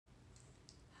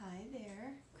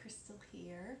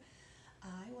here.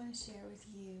 I want to share with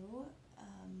you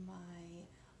my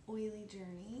oily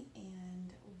journey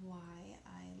and why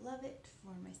I love it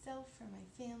for myself, for my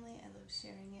family. I love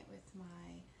sharing it with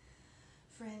my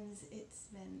friends. It's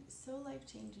been so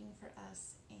life-changing for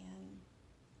us, and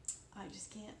I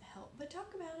just can't help but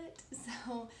talk about it.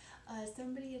 So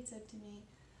somebody had said to me,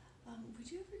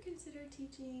 would you ever consider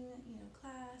teaching,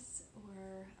 class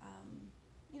or,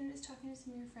 just talking to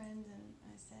some of your friends? And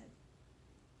I said,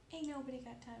 ain't nobody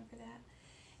got time for that.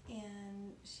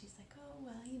 And she's like, oh,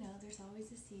 well, there's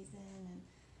always a season.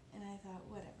 And I thought,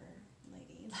 whatever,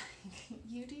 lady, like,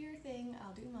 you do your thing,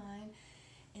 I'll do mine.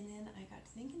 And then I got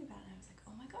to thinking about it, and I was like,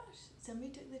 oh my gosh,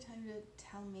 somebody took the time to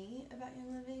tell me about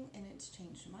Young Living, and it's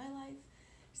changed my life.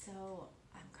 So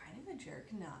I'm kind of a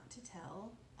jerk not to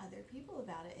tell other people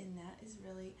about it, and that is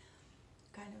really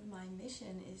kind of my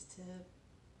mission, is to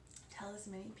tell as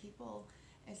many people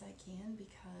as I can,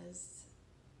 because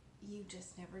you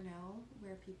just never know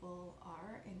where people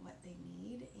are and what they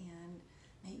need, and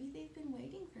maybe they've been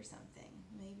waiting for something.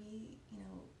 Maybe,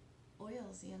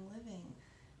 oils, Young Living,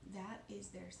 that is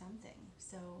their something.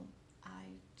 So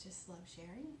I just love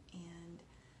sharing, and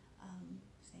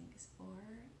thanks for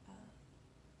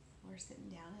sitting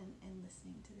down and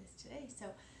listening to this today.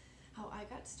 So how I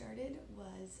got started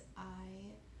was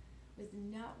I was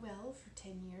not well for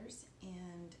 10 years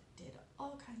and did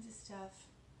all kinds of stuff.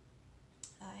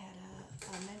 I had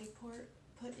a Mediport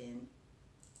put in.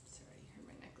 Sorry, you heard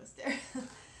my necklace there.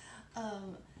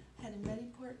 Had a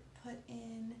Mediport put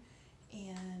in,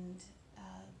 and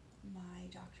my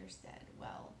doctor said,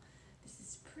 well, this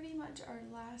is pretty much our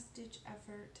last ditch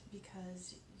effort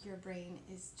because your brain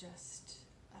is just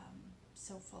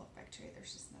so full of bacteria.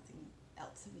 There's just nothing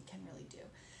else that we can really do.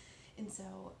 And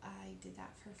so I did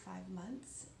that for 5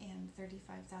 months, and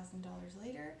 $35,000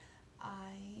 later,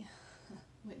 I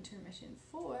went into remission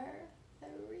for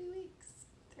 3 weeks.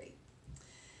 3.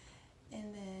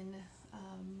 And then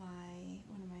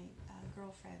one of my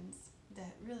girlfriends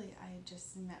that really I had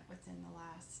just met within the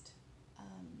last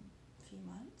few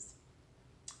months,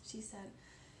 she said,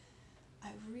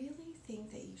 I really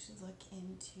think that you should look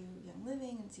into Young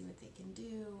Living and see what they can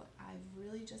do. I've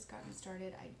really just gotten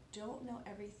started. I don't know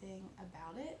everything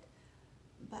about it,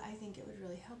 but I think it would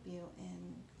really help you,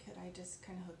 and could I just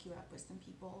kind of hook you up with some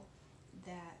people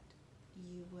that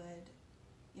you would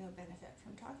benefit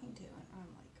from talking to? And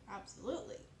I'm like,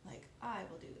 absolutely, like, I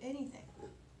will do anything.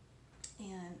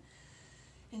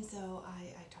 And so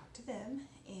I talked to them,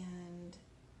 and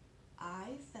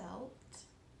I felt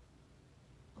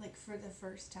like for the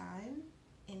first time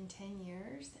in 10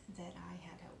 years that I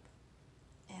had hope,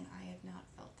 and I had not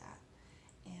felt that.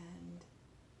 And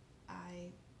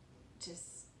I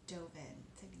just dove in,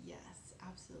 said, yes,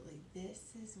 absolutely,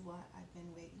 this is what I've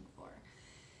been waiting for.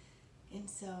 And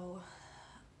so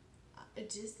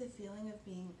just the feeling of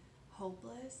being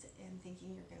hopeless and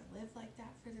thinking you're going to live like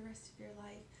that for the rest of your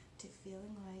life, to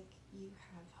feeling like you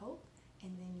have hope,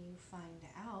 and then you find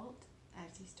out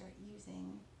as you start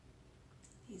using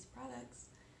these products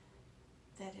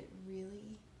that it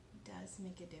really does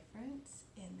make a difference,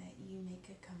 and that you make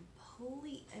a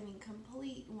complete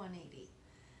 180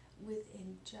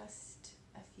 within just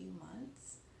a few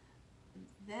months.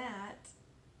 That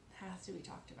has to be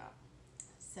talked about.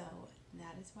 So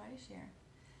that is why I share.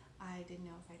 I didn't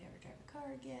know if I'd ever drive a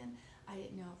car again. I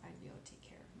didn't know if I'd be able to take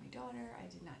care of my daughter. I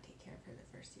did not take care of her the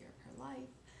first year of her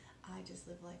life. I just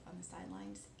lived life on the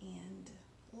sidelines, and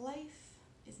life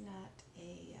is not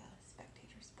a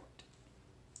spectator sport.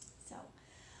 So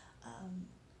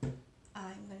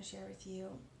I'm going to share with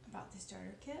you about the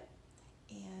starter kit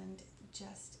and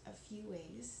just a few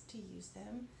ways to use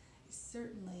them.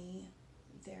 Certainly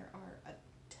there are a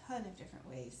ton of different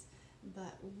ways,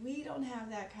 but we don't have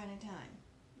that kind of time.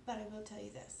 But I will tell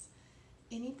you this: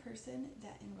 any person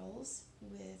that enrolls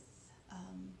with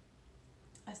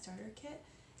a starter kit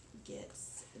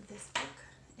gets this book,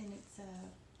 and it's a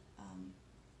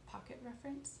pocket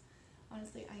reference.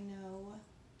 Honestly, I know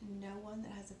no one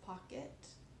that has a pocket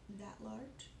that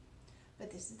large, but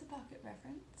this is the pocket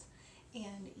reference,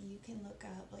 and you can look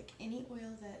up like any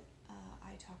oil that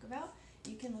I talk about.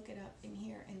 You can look it up in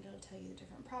here, and it'll tell you the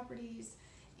different properties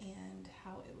and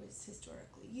how it was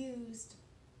historically used,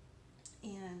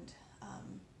 and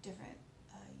different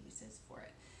uses for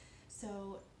it.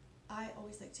 So I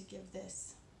always like to give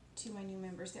this to my new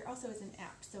members. There also is an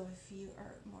app, so if you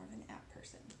are more of an app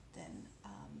person, then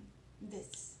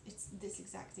it's this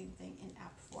exact same thing in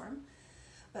app form.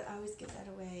 But I always give that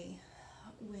away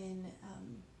when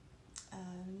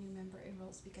a new member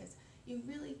enrolls, because you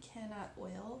really cannot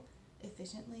oil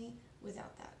efficiently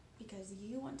without that, because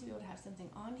you want to be able to have something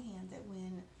on hand that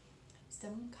when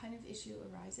some kind of issue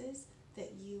arises,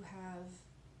 that you have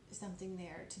something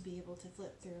there to be able to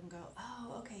flip through and go,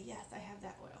 oh, okay, yes, I have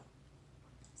that oil.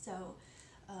 So,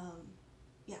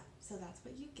 yeah, so that's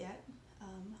what you get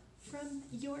from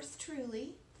yours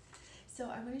truly. So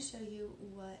I'm going to show you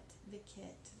what the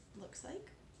kit looks like.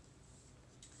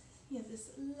 You have this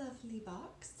lovely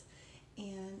box,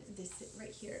 and this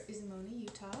right here is Mona,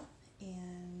 Utah,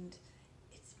 and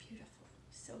it's beautiful,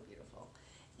 so beautiful.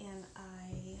 And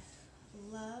I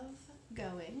love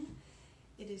going.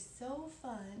 It is so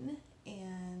fun,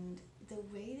 and the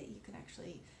way that you can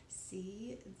actually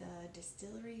see the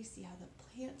distillery, see how the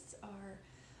plants are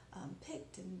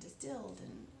picked and distilled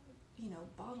and, you know,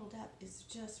 bottled up is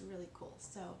just really cool.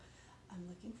 So I'm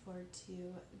looking forward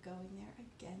to going there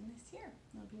again this year.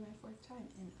 It'll be my 4th time,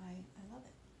 and I love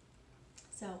it.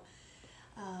 So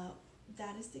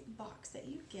that is the box that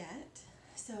you get.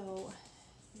 So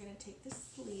you're going to take the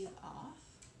sleeve off,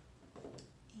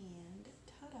 and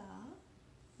ta-da,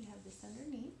 you have this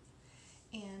underneath.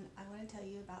 And I want to tell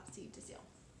you about Seed to Seal.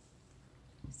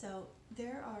 So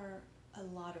there are a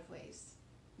lot of ways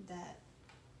that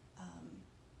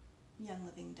Young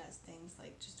Living does things,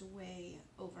 like just way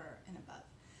over and above.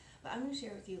 But I'm going to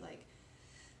share with you like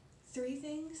 3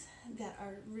 things that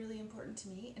are really important to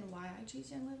me and why I choose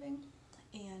Young Living.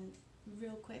 And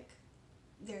real quick,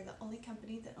 they're the only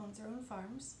company that owns their own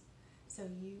farms. So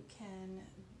you can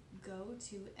go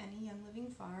to any Young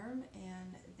Living farm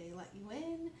and they let you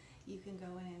in. You can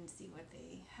go in and see what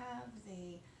they have.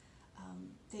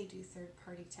 They do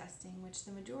third-party testing, which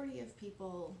the majority of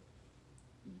people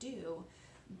do,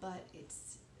 but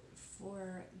it's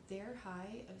for their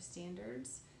high of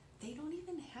standards. They don't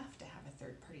even have to have a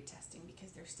third-party testing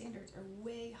because their standards are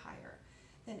way higher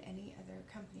than any other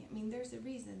company. I mean, there's a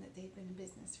reason that they've been in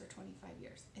business for 25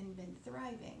 years and been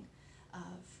thriving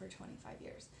for 25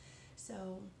 years.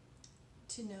 So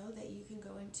to know that you can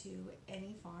go into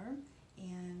any farm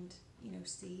and, you know,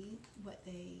 see what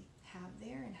they have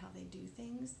there and how they do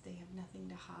things. They have nothing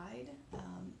to hide.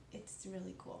 It's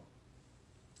really cool.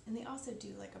 And they also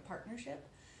do like a partnership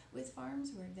with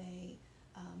farms where they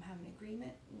have an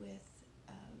agreement with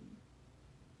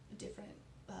different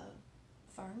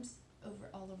farms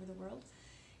all over the world,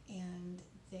 and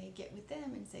they get with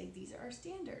them and say, these are our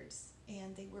standards,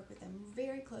 and they work with them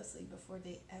very closely before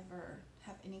they ever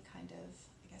have any kind of,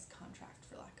 I guess, contract,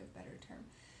 for lack of a better term,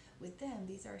 with them.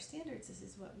 These are our standards, this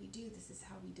is what we do, this is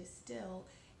how we distill,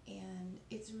 and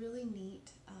it's really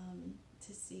neat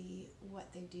to see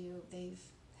what they do. They've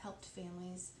helped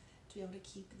families to be able to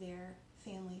keep their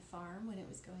family farm when it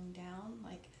was going down.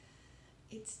 Like,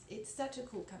 it's such a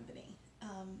cool company.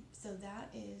 So that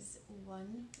is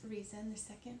one reason. The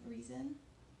second reason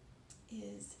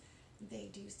is they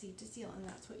do Seed to Seal, and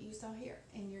that's what you saw here.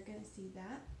 And you're going to see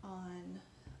that on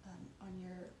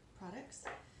your products,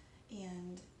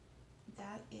 and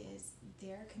that is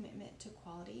their commitment to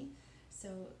quality.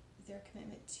 So their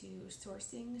commitment to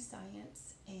sourcing,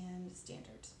 science, and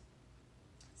standards.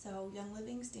 So Young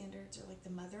Living standards are like the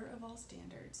mother of all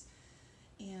standards,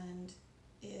 and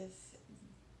if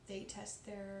they test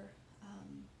their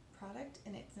product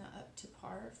and it's not up to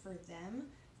par for them,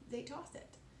 they toss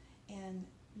it. And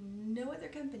no other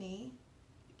company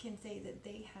can say that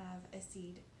they have a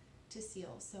Seed to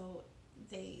Seal. So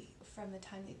they, from the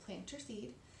time they plant your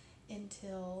seed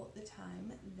until the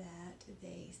time that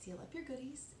they seal up your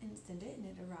goodies and send it and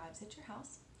it arrives at your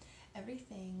house,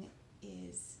 everything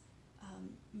is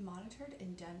monitored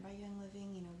and done by Young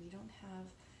Living. You know, we don't have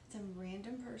some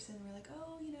random person, we're like,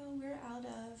 oh, you know, we're out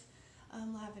of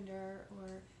lavender,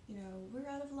 or, you know, we're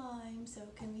out of lime, so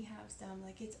can we have some?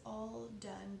 Like, it's all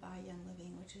done by Young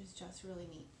Living, which is just really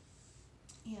neat.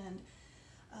 And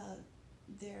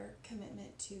their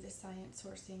commitment to the science,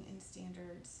 sourcing, and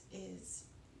standards is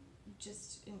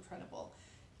just incredible.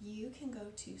 You can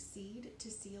go to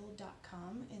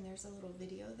seedtoseal.com, and there's a little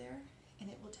video there, and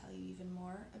it will tell you even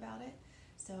more about it.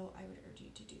 So I would urge you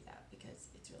to do that because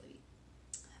it's really neat.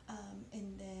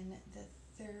 And then the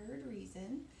third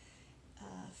reason,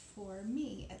 for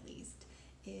me at least,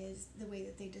 is the way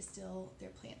that they distill their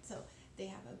plants. So they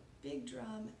have a big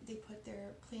drum, they put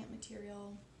their plant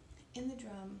material in the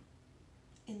drum,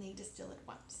 and they distill it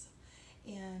once.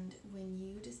 And when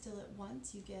you distill it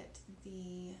once, you get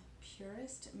the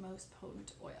purest, most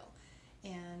potent oil.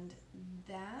 And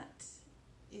that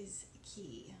is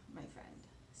key, my friend.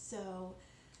 So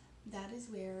that is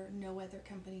where no other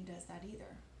company does that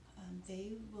either.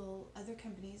 Other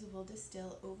companies will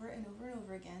distill over and over and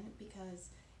over again, because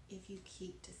if you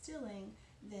keep distilling,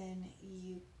 then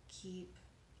you keep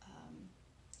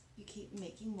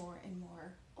making more and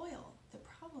more oil. The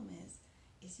problem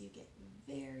is you get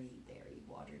very, very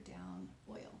watered down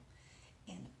oil.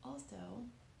 And also,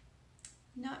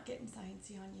 not getting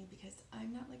sciencey on you because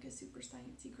I'm not like a super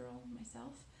sciencey girl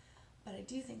myself, but I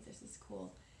do think this is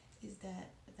cool, is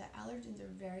that the allergens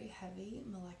are very heavy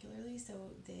molecularly, so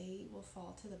they will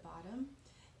fall to the bottom,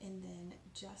 and then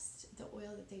just the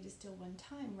oil that they distill one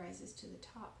time rises to the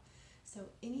top. So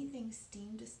anything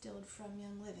steam distilled from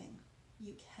Young Living,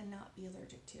 you cannot be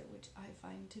allergic to, which I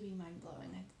find to be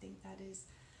mind-blowing. I think that is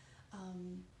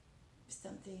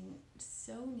something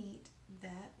so neat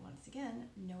that, once again,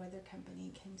 no other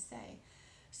company can say.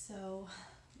 So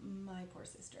my poor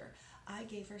sister, I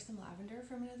gave her some lavender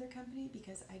from another company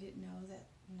because I didn't know that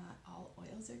not all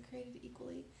oils are created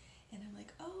equally. And I'm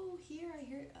like, oh,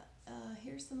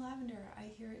 here's some lavender.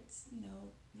 I hear it's,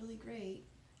 really great,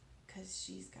 because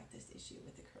she's got this issue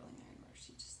with the curling iron where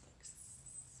she just looks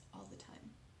all the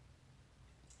time.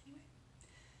 Anyway,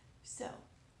 so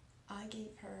I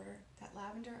gave her that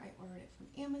lavender. I ordered it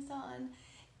from Amazon,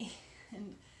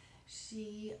 and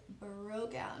she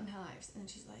broke out in hives. And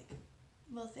she's like,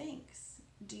 well, thanks.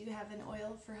 Do you have an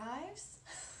oil for hives?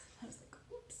 I was like,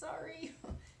 oops, sorry.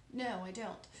 No, I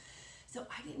don't. So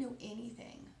I didn't know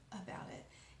anything about it.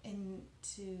 And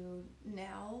to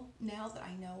now that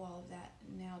I know all of that,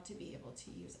 now to be able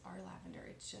to use our lavender,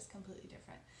 it's just completely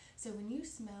different. So when you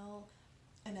smell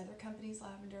another company's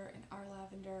lavender and our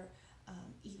lavender,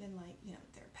 even like,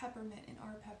 their peppermint and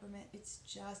our peppermint, it's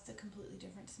just a completely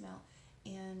different smell.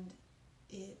 And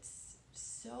it's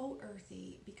so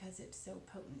earthy because it's so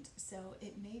potent. So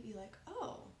it may be like,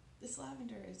 oh, this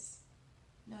lavender is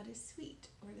not as sweet,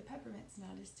 or the peppermint's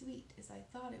not as sweet as I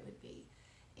thought it would be.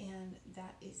 And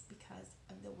that is because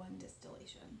of the one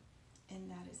distillation. And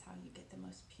that is how you get the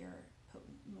most pure,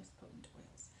 most potent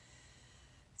oils.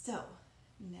 So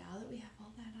now that we have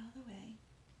all that out of the way,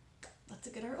 let's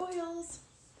look at our oils.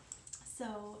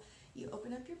 So you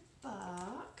open up your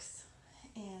box,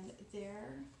 and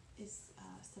there is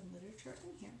some literature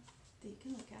in here that you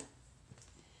can look at,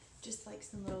 just like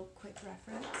some little quick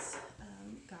reference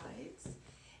guides.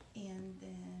 And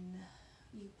then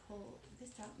you pull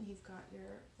this out, and you've got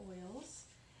your oils,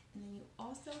 and then you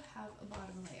also have a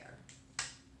bottom layer.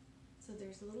 So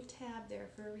there's a little tab there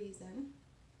for a reason.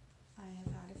 I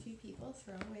have had a few people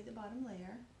throw away the bottom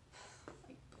layer.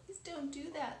 Like, please don't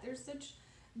do that. There's such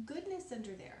goodness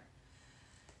under there.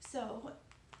 So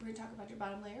we're going to talk about your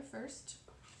bottom layer first.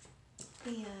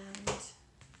 And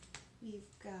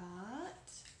we've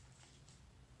got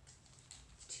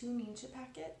 2 Ninja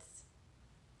packets.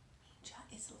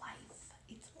 Ninja is life.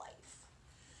 It's life.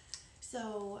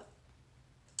 So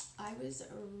I was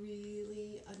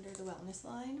really under the wellness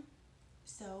line.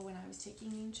 So when I was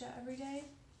taking Ninja every day,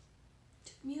 it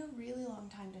took me a really long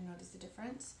time to notice the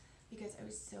difference because I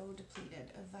was so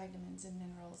depleted of vitamins and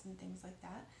minerals and things like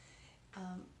that.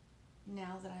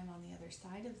 Now that I'm on the other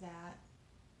side of that,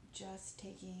 just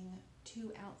taking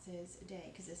 2 ounces a day,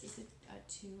 because this is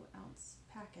a 2-ounce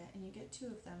packet and you get 2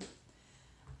 of them.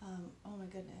 Oh my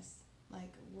goodness,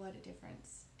 like what a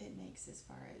difference it makes as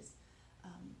far as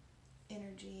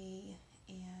energy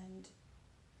and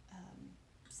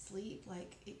sleep.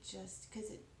 Like it just, because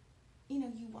it,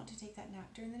 you want to take that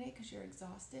nap during the day because you're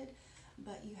exhausted,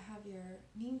 but you have your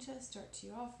Ninja starts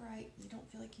you off right. You don't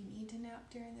feel like you need to nap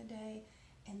during the day,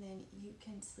 and then you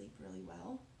can sleep really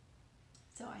well.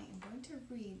 So I am going to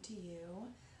read to you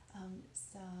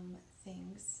some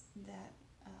things that,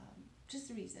 just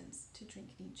reasons to drink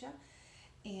Ninja.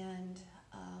 And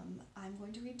I'm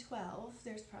going to read 12.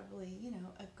 There's probably,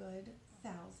 a good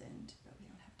 1,000, but we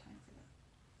don't have time for that.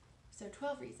 So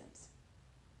 12 reasons.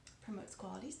 Promotes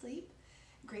quality sleep.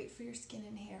 Great for your skin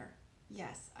and hair.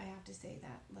 Yes, I have to say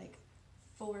that, like,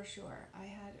 for sure. I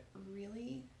had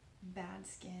really bad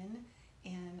skin,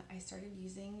 and I started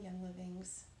using Young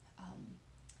Living's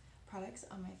products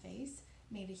on my face.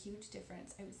 Made a huge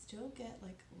difference. I would still get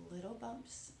like little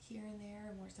bumps here and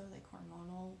there, more so like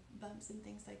hormonal bumps and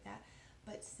things like that.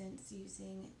 But since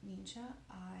using Ninja,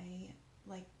 I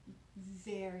like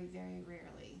very, very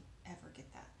rarely ever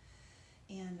get that.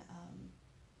 And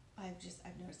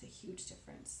I've noticed a huge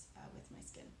difference with my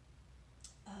skin.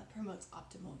 Promotes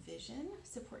optimal vision,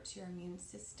 supports your immune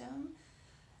system,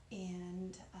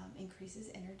 and increases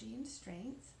energy and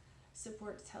strength.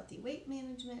 Supports healthy weight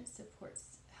management,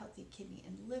 supports healthy kidney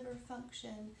and liver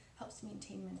function, helps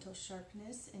maintain mental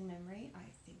sharpness and memory. I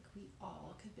think we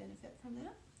all could benefit from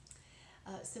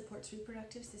that. Supports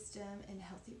reproductive system and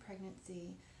healthy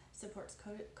pregnancy, supports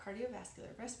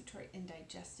cardiovascular, respiratory, and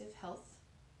digestive health.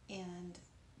 And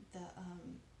the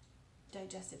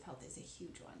digestive health is a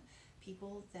huge one.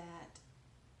 People that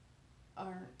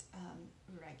aren't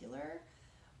regular,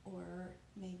 or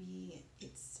maybe it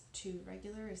to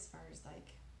regular as far as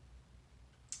like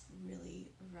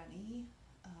really runny,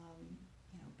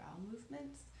 bowel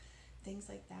movements, things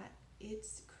like that.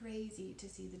 It's crazy to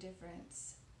see the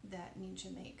difference that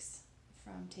Ninja makes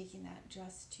from taking that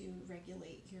just to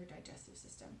regulate your digestive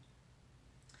system.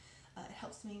 It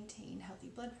helps maintain healthy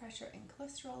blood pressure and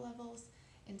cholesterol levels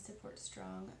and supports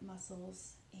strong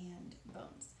muscles and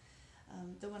bones.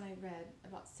 The one I read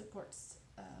about supports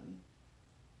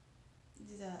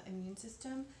the immune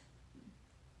system,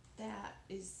 that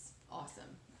is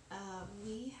awesome.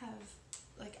 We have,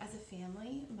 like, as a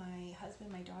family, my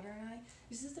husband, my daughter, and I,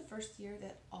 this is the first year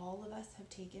that all of us have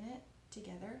taken it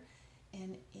together.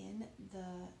 And in the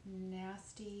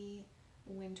nasty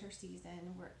winter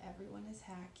season where everyone is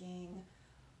hacking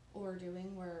or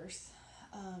doing worse,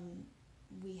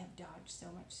 we have dodged so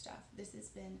much stuff. This has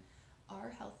been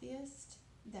our healthiest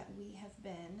that we have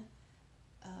been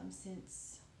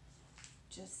since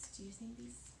just using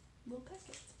these little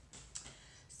packets.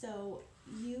 So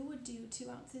you would do 2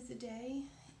 ounces a day,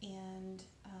 and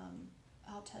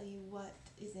I'll tell you what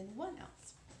is in 1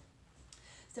 ounce.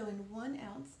 So in 1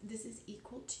 ounce, this is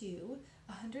equal to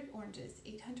 100 oranges,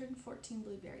 814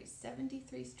 blueberries,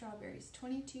 73 strawberries,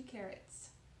 22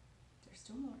 carrots, there's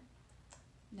still more,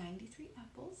 93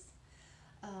 apples,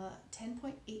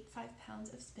 10.85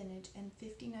 pounds of spinach, and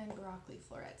 59 broccoli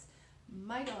florets.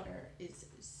 My daughter is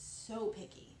so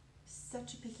picky,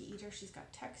 such a picky eater. She's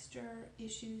got texture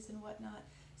issues and whatnot.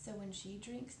 So when she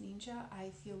drinks Ninja, I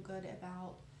feel good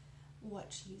about what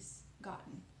she's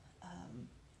gotten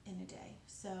in a day.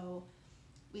 So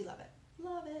we love it.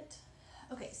 Love it.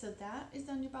 Okay, so that is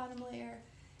on your bottom layer.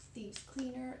 Thieves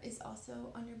Cleaner is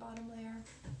also on your bottom layer.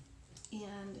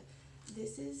 And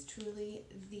this is truly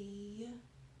the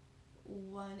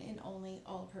one and only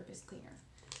all-purpose cleaner.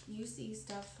 You see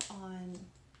stuff on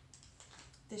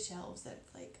the shelves that,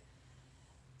 like,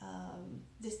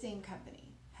 the same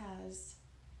company has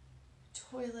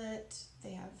toilet,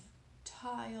 they have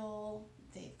tile,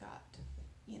 they've got,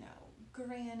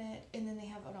 granite, and then they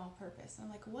have an all-purpose. I'm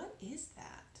like, what is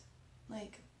that?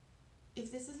 Like,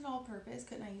 if this is an all-purpose,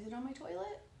 couldn't I use it on my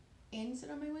toilet and use it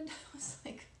on my windows?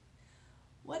 Like,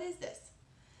 what is this?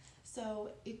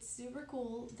 So it's super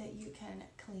cool that you can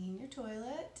clean your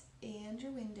toilet and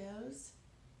your windows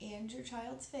and your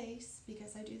child's face,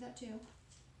 because I do that too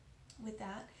with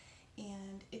that,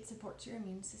 and it supports your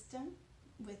immune system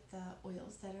with the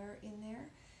oils that are in there,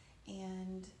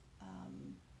 and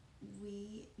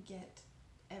we get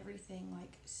everything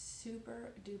like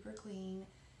super duper clean.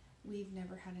 We've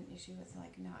never had an issue with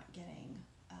like not getting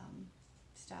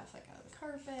stuff like out of the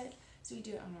carpet, so we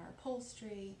do it on our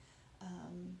upholstery.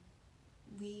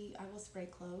 I will spray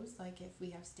clothes, like if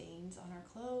we have stains on our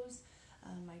clothes,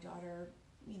 my daughter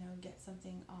gets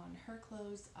something on her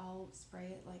clothes, I'll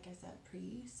spray it like I said,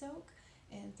 pre-soak,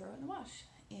 and throw it in the wash,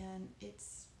 and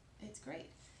it's great.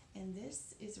 And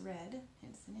this is red,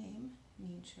 hence the name,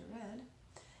 Ninja Red.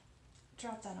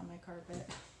 Dropped that on my carpet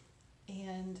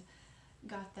and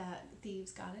got that,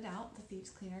 Thieves got it out, the Thieves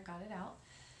Cleaner got it out,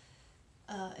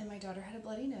 and my daughter had a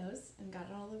bloody nose and got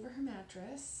it all over her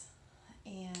mattress,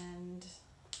 and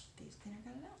Thieves Cleaner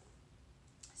got it out.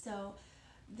 So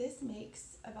this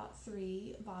makes about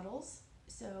 3 bottles.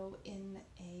 So in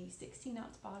a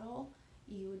 16-ounce bottle,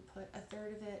 you would put a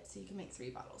third of it, so you can make 3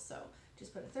 bottles. So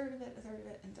just put a third of it, a third of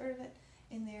it, and a third of it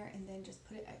in there, and then just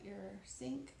put it at your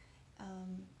sink,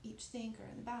 each sink or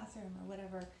in the bathroom or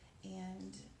whatever,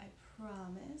 and I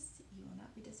promise you will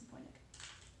not be disappointed.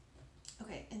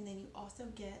 Okay, and then you also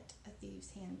get a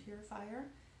Thieves Hand Purifier.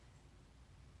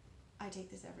 I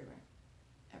take this everywhere.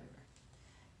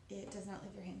 It does not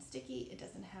leave your hands sticky. It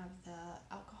doesn't have the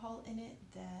alcohol in it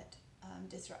that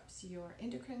disrupts your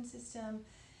endocrine system,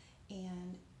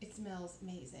 and it smells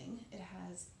amazing. It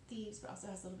has thieves, but also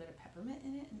has a little bit of peppermint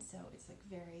in it, and so it's like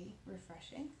very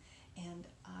refreshing. And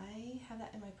I have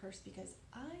that in my purse because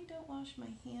I don't wash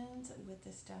my hands with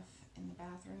this stuff in the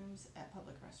bathrooms at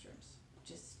public restrooms.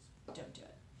 Just don't do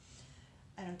it.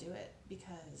 I don't do it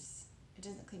because it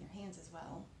doesn't clean your hands as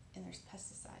well, and there's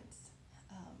pesticides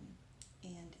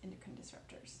and endocrine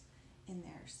disruptors in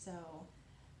there. So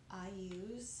I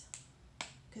use,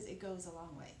 because it goes a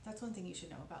long way. That's one thing you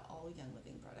should know about all Young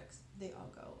Living products. They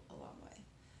all go a long way.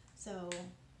 So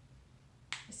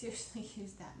I seriously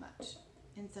use that much.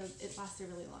 And so it lasts a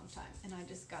really long time. And I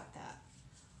just got that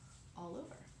all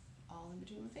over, all in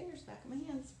between my fingers, back of my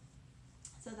hands.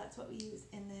 So that's what we use.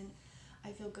 And then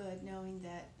I feel good knowing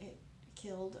that it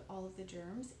killed all of the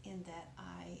germs and that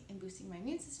I am boosting my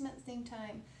immune system at the same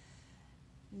time,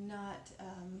 not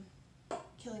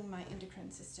killing my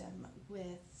endocrine system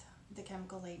with the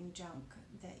chemical-laden junk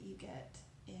that you get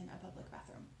in a public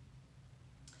bathroom.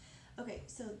 Okay,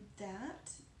 so that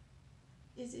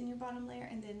is in your bottom layer,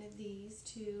 and then these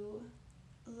two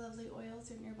lovely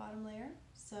oils are in your bottom layer.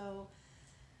 So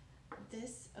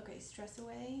this, okay, Stress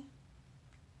Away.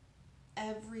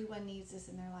 Everyone needs this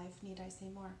in their life. Need I say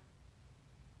more?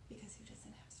 Because who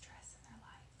doesn't have stress in their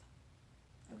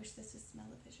life? I wish this was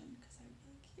smell-o-vision, because I would be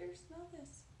like, here, smell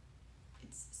this.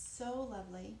 It's so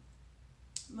lovely.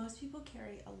 Most people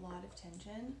carry a lot of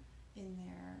tension in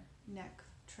their neck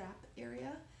trap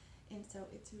area, and so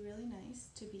it's really nice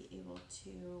to be able to,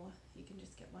 you can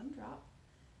just get one drop,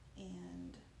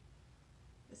 and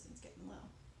this one's getting low.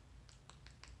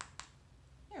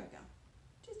 There we go.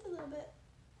 Just a little bit.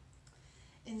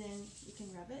 And then you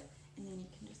can rub it, and then you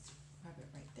can just rub it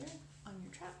right there on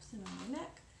your traps and on your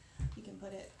neck. You can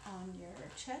put it on your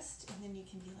chest, and then you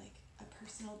can be like a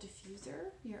personal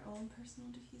diffuser, your own personal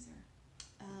diffuser.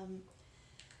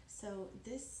 So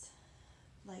this,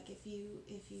 like if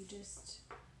you just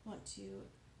want to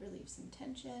relieve some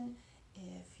tension,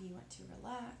 if you want to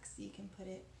relax, you can put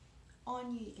it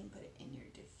on you, you can put it in your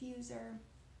diffuser,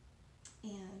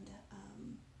 and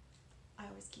I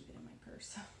always keep it in my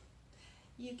purse.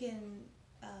 You can,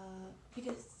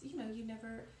 because you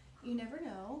never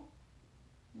know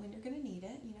when you're gonna need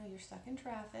it. You know, you're stuck in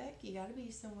traffic, you gotta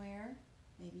be somewhere,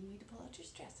 maybe you need to pull out your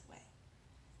Stress Away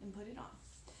and put it on.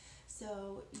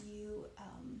 So you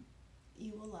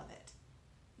will love it.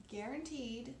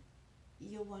 Guaranteed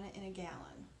you'll want it in a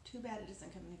gallon. Too bad it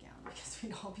doesn't come in a gallon, because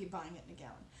we'd all be buying it in a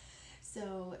gallon.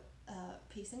 So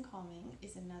Peace and Calming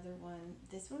is another one.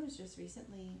 This one was just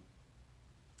recently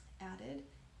added,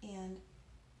 and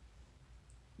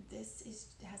this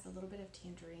has a little bit of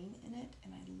tangerine in it,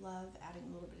 and I love adding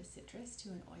a little bit of citrus to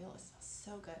an oil. It smells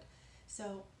so good.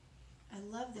 So I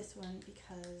love this one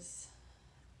because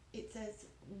it says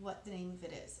what the name of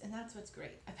it is, and that's what's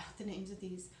great about the names of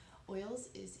these oils,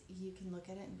 is you can look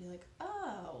at it and be like,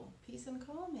 oh, Peace and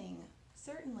Calming,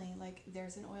 certainly. Like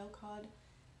there's an oil called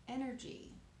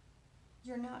Energy.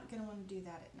 You're not going to want to do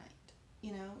that at night,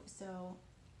 you know? So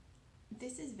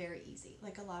this is very easy.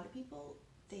 Like a lot of people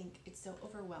think it's so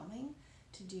overwhelming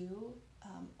to do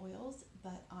oils,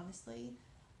 but honestly,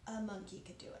 a monkey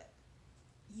could do it.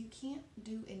 You can't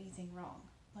do anything wrong.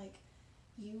 Like,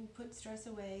 you put Stress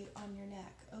Away on your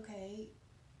neck, okay,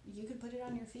 you could put it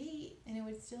on your feet and it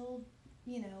would still,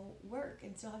 work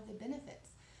and still have the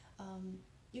benefits.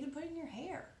 You could put it in your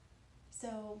hair.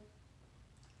 So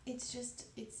it's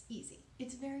easy.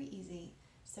 It's very easy.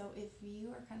 So if you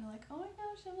are kind of like, oh my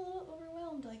gosh, I'm a little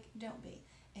overwhelmed, like, don't be.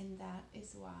 And that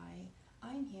is why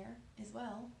I'm here as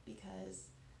well, because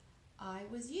I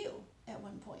was you at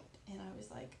one point, and I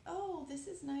was like, oh, this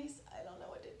is nice. I don't know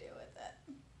what to do with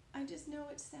it. I just know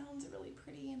it sounds really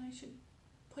pretty, and I should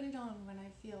put it on when I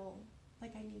feel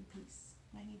like I need peace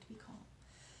and I need to be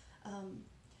calm.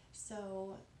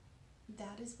 So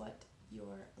that is what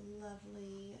your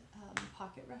lovely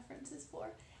pocket reference is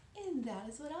for, and that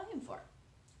is what I am for.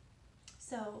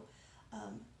 So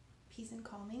Peace and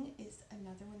Calming is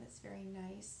another one that's very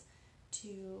nice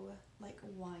to like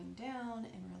wind down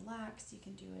and relax. You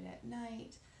can do it at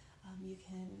night. You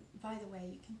can, by the way,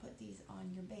 you can put these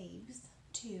on your babes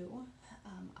too.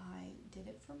 I did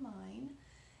it for mine,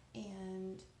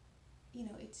 and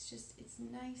it's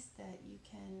nice that you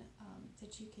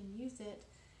can use it,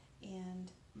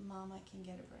 and mama can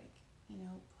get a break.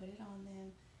 Put it on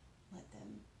them, let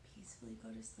them peacefully go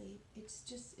to sleep.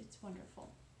 It's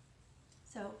wonderful.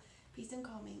 So Peace and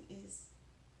Calming is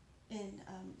in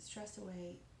Stress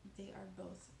Away. They are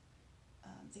both,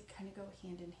 they kind of go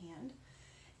hand in hand.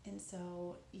 And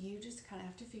so you just kind of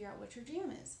have to figure out what your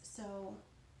jam is. So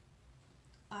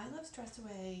I love Stress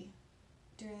Away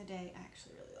during the day. I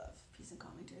actually really love Peace and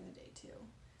Calming during the day too.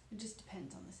 It just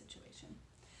depends on the situation.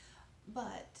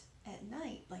 But at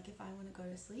night, like if I want to go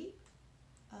to sleep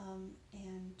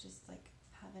and just like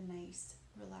have a nice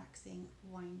relaxing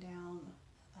wind down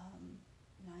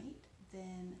night,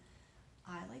 then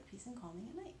I like Peace and Calming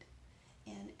at night.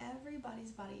 And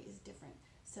everybody's body is different.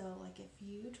 So like if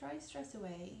you try Stress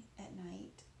Away at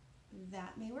night,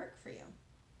 that may work for you.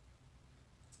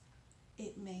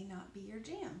 It may not be your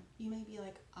jam. You may be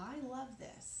like, I love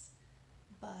this,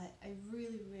 but I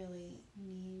really, really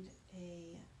need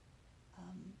a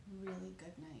really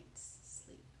good night's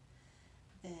sleep.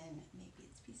 Then maybe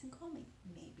it's Peace and Calming.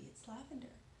 Maybe it's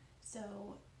lavender.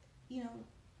 So,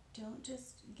 don't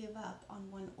just give up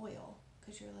on one oil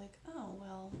because you're like, oh,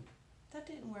 well, that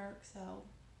didn't work, so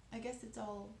I guess it's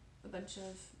all a bunch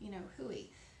of,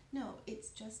 hooey. No, it's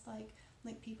just like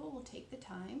people will take the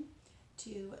time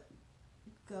to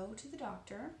go to the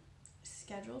doctor,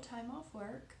 schedule time off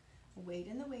work, wait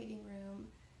in the waiting room,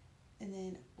 and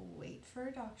then wait for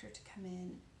a doctor to come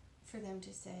in for them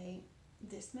to say,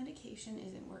 this medication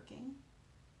isn't working,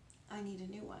 I need a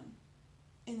new one.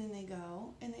 And then they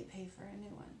go and they pay for a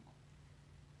new one.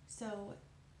 So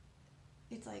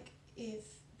it's like, if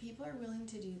people are willing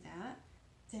to do that,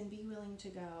 then be willing to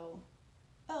go,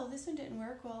 oh, this one didn't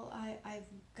work, well, I've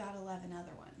got 11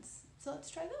 other ones, so let's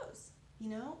try those. You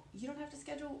know, you don't have to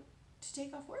schedule to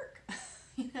take off work.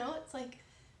 You know, it's like,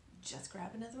 just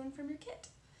grab another one from your kit.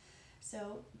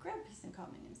 So grab Peace and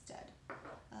Calming instead.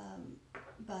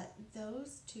 But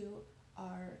those two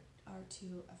are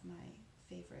two of my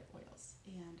favorite oils,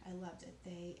 and I loved it.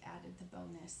 They added the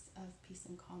bonus of Peace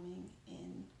and Calming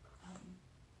in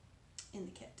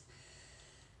the kit.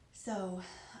 So,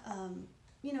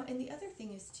 you know, and the other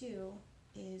thing is too,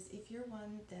 is if you're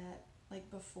one that, like,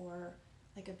 before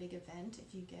like a big event,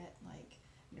 if you get like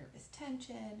nervous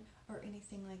tension or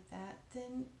anything like that,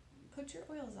 then put your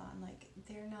oils on. Like,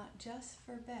 they're not just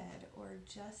for bed or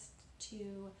just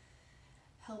to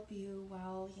help you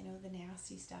while, you know, the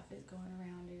nasty stuff is going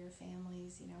around or your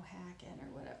family's, you know, hacking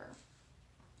or whatever.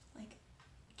 Like,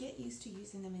 get used to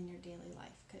using them in your daily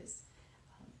life, because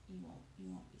you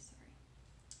won't be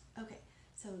sorry. Okay,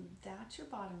 so that's your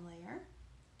bottom layer,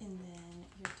 and then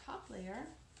your top layer,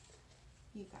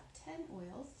 you've got 10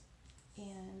 oils,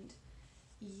 and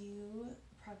you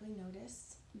probably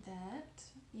notice that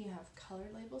you have color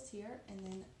labels here and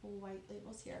then white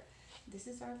labels here. This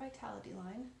is our Vitality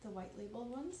line, the white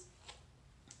labeled ones,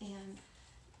 and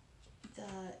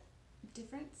the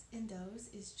difference in those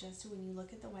is just when you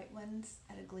look at the white ones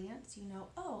at a glance, you know,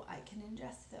 oh, I can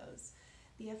ingest those.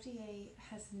 The FDA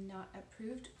has not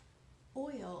approved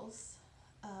oils,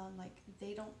 like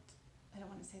they don't, I don't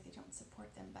want to say they don't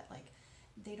support them, but like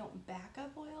they don't back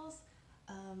up oils.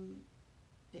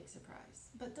 Big surprise,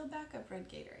 but they'll back up red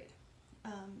Gatorade.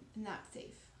 Not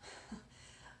safe.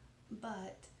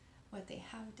 But what they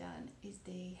have done is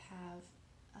they've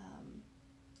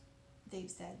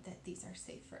said that these are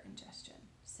safe for ingestion.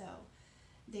 So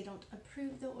they don't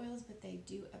approve the oils, but they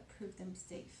do approve them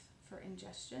safe for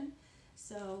ingestion.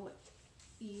 So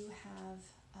you have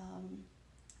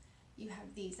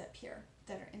these up here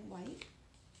that are in white,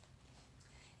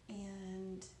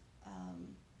 and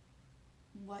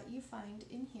what you find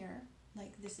in here,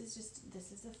 like this is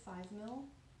a 5 ml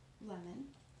lemon.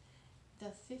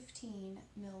 The 15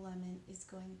 ml lemon is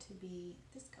going to be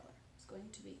this color. It's going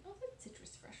to be, oh, that's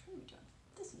Citrus Fresh. What are we doing?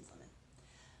 This one's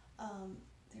lemon.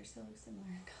 They're so similar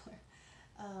in color.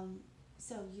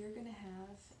 So you're gonna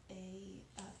have a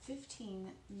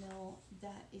 15 ml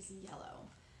that is yellow.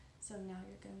 So now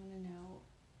you're going to want to know,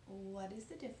 what is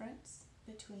the difference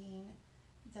between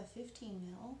the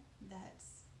 15 ml that's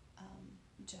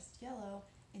just yellow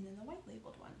and then the white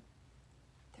labeled one?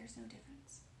 There's no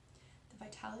difference. The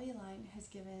Vitality line has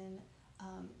given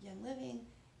Young Living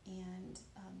and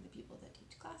the people that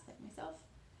teach class, like myself,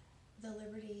 the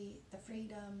liberty, the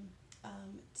freedom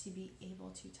to be able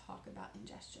to talk about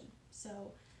ingestion.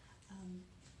 So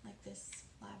like this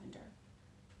lavender,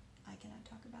 I cannot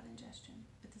talk about ingestion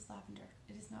with this lavender.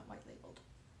 It is not white labeled.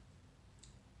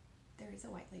 There is a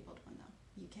white labeled one though.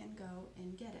 You can go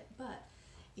and get it. But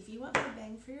if you want more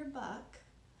bang for your buck,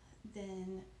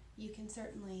 then you can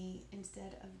certainly,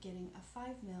 instead of getting a 5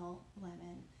 ml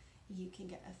lemon, you can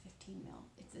get a 15 ml.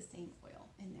 It's the same oil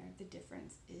in there. The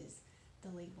difference is the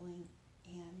labeling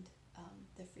and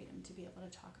the freedom to be able to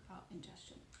talk about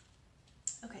ingestion.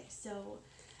 Okay, so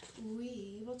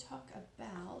we will talk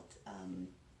about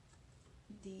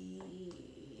the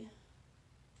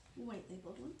white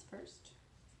labeled ones first.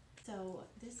 So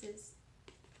this is,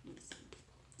 let me see,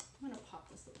 I'm going to pop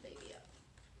this little baby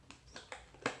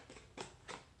up.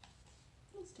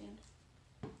 It'll stand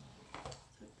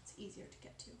so it's easier to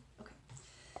get to. Okay,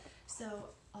 so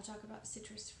I'll talk about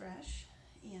Citrus Fresh,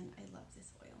 and I love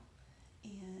this oil,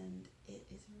 and it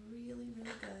is really,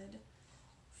 really good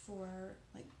for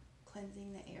like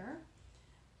cleansing the air.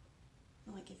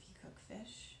 Like if you cook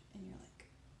fish and you're like,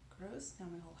 gross, now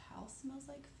my whole house smells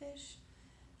like fish,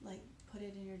 like put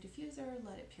it in your diffuser,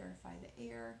 let it purify the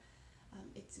air.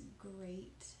 It's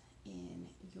great in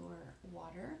your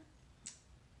water.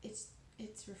 It's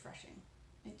refreshing.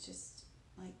 It's just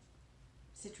like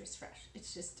Citrus Fresh.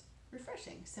 It's just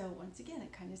refreshing. So once again,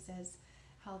 it kind of says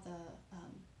how the,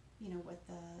 you know, what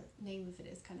the name of it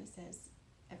is, kind of says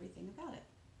everything about it.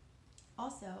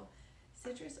 Also,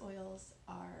 citrus oils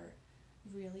are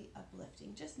really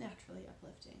uplifting, just naturally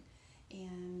uplifting.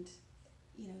 And,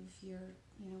 you know, if you're,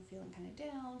 you know, feeling kind of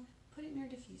down, put it in your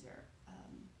diffuser.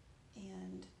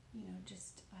 And, you know,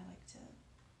 just, I like to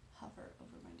hover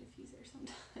over my diffuser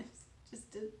sometimes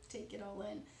just to take it all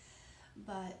in.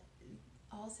 But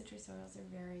all citrus oils are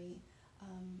very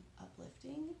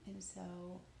uplifting, and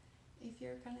so if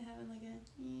you're kind of having like a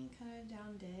kind of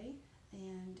down day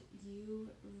and you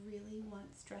really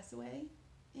want stress away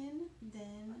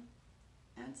then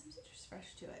add some citrus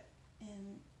fresh to it,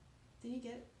 and then you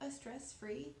get a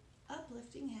stress-free,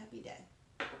 uplifting, happy day.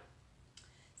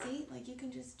 See, like you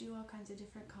can just do all kinds of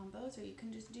different combos, or you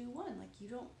can just do one. Like you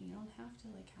don't have to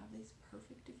like have these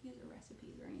perfect diffuser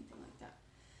recipes or anything like that.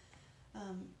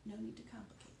 No need to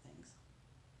complicate things.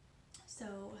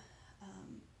 So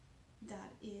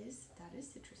that is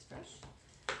citrus fresh.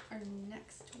 Our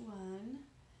next one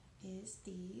is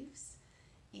Thieves,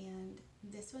 and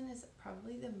this one is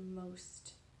probably the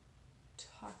most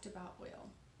talked about oil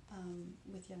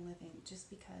with Young Living, just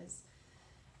because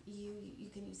you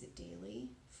can use it daily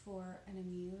for an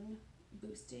immune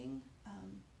boosting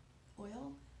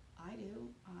oil. I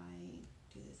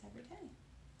do this every day.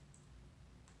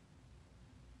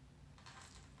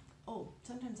 Oh,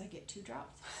 sometimes I get 2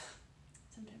 drops.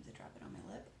 Sometimes I drop it on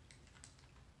my lip,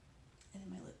 and then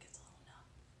my lip gets a little numb,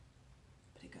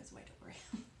 but it goes away, don't worry.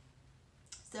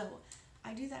 So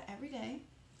I do that every day,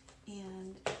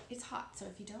 and it's hot, so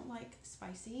if you don't like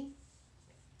spicy,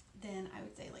 then I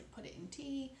would say like put it in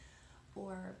tea,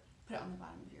 or put it on the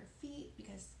bottom of your feet,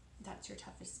 because that's your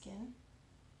toughest skin.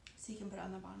 So you can put it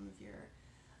on the bottom of your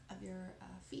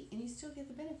feet, and you still get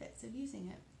the benefits of using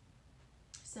it.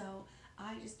 So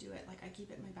I just do it, like I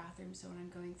keep it in my bathroom, so when I'm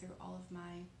going through all of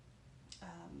my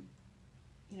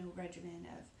regimen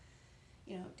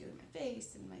of doing my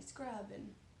face and my scrub and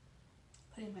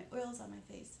putting my oils on my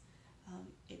face,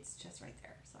 it's just right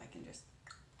there, so I can just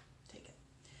take it.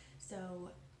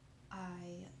 So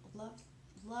I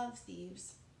love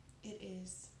Thieves. It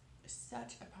is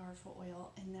such a powerful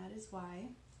oil, and that is why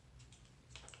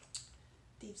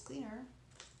Thieves Cleaner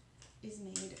is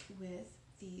made with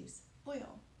Thieves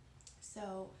oil.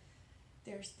 So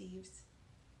there's Thieves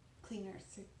Cleaner,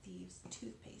 Thieves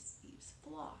toothpaste, Thieves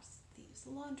floss, Thieves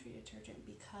laundry detergent,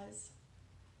 because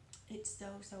it's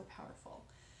so powerful.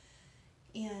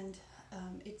 And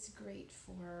it's great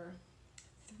for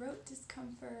throat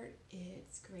discomfort.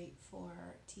 It's great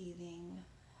for teething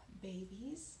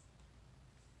babies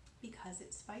because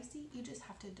it's spicy. You just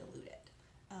have to dilute it.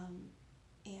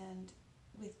 And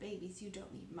with babies, you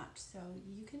don't need much, so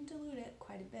you can dilute it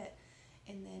quite a bit.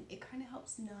 And then it kind of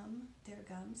helps numb their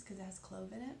gums because it has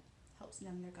clove in it, helps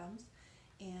numb their gums.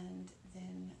 And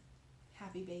then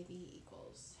happy baby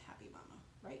equals happy mama,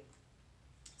 right?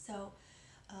 So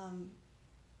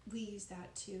we use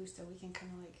that too, so we can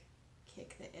kind of like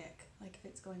kick the ick. Like if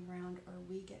it's going around or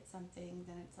we get something,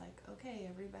 then it's like, okay,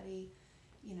 everybody,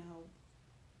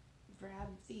 grab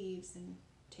Thieves and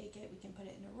take it. We can put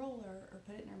it in a roller or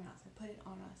put it in our mouth or put it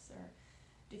on us or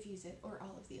diffuse it, or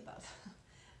all of the above.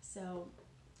 So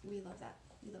we love that.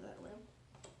 We love that oil.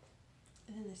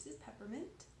 And then this is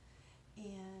peppermint,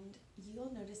 and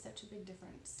you'll notice such a big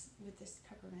difference with this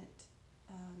peppermint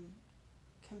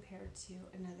compared to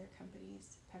another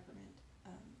company's peppermint,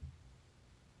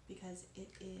 because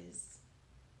it is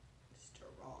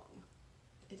strong.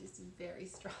 It is very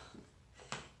strong.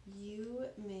 You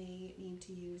may need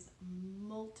to use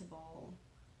multiple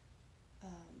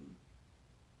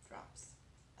drops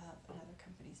of another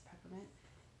company's peppermint.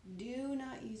 Do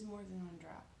not use more than 1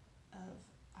 drop of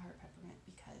our peppermint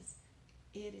because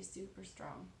it is super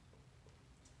strong.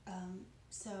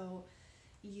 So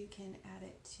you can add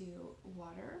it to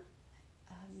water.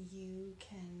 You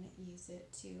can use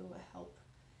it to help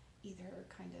either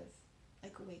kind of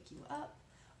like wake you up,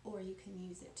 or you can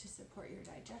use it to support your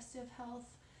digestive health.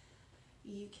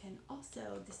 You can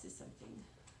also, this is something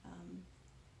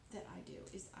that I do,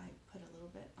 is I put a little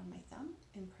bit on my thumb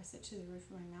and press it to the roof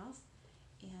of my mouth,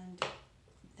 and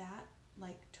that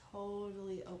like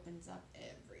totally opens up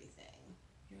everything.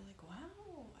 You're like,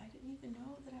 wow, I didn't even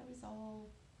know that I was all,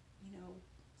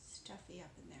 stuffy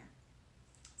up in there.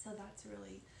 So that's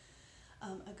really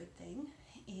a good thing.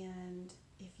 And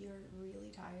if you're really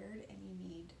tired and you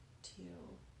need to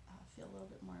feel a little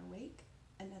bit more awake,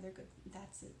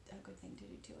 that's a good thing to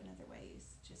do too. Another way is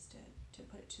just to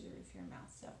put it to the roof of your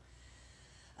mouth. So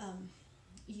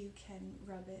you can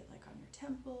rub it like on your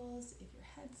temples if your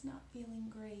head's not feeling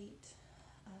great.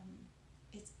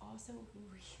 It's also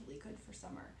really good for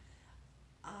summer.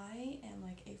 I am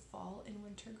like a fall and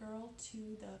winter girl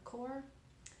to the core.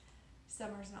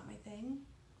 Summer's not my thing,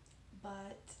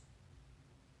 but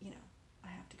I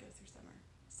have to go through summer.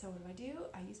 So what do?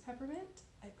 I use peppermint.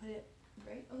 I put it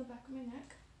right on the back of my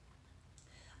neck.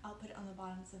 I'll put it on the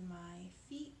bottoms of my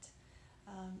feet.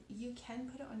 You can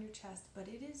put it on your chest, but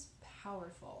it is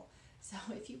powerful. So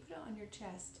if you put it on your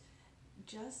chest,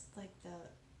 just like the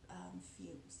few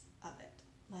of it.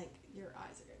 Like, your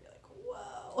eyes are going to be like,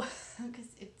 whoa,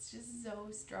 because it's just so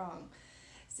strong.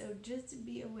 So just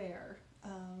be aware,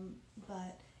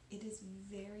 but it is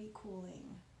very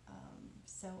cooling.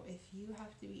 So if you have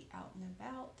to be out and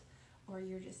about, or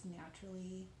you're just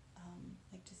naturally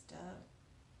like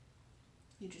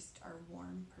you just are a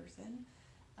warm person,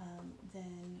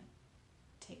 then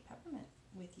take peppermint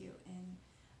with you. And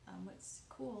what's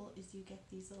cool is you get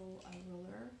these little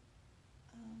roller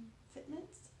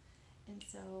fitments, and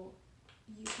so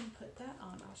you can put that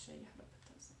on. I'll show you how to put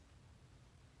those in.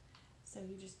 So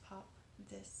you just pop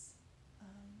this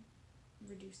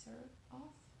reducer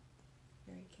off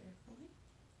very carefully,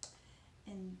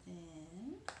 and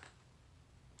then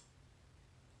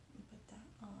put that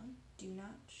on. Do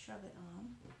not shove it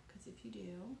on, because if you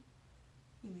do,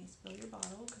 you may spill your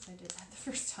bottle, because I did that the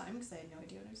first time because I had no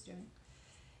idea what I was doing.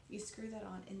 You screw that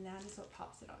on, and that is what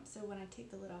pops it on. So when I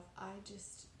take the lid off, I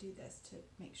just do this to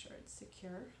make sure it's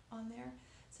secure on there.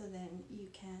 So then you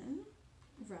can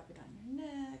rub it on your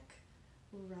neck,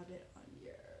 rub it on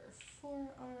your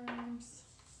forearms,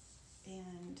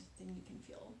 and then you can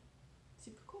feel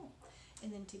super cool.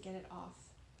 And then to get it off,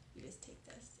 you just take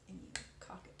this and you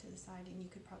cock it to the side, and you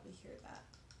could probably hear that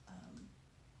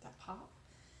that pop.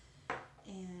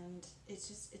 And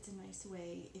it's a nice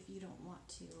way if you don't want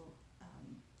to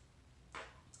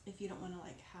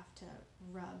like have to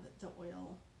rub the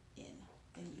oil in,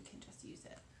 then you can just use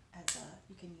it as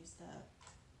you can use the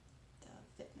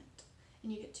fitment,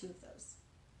 and you get 2 of those.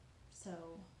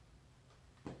 So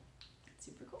it's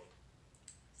super cool.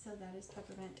 So that is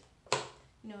peppermint.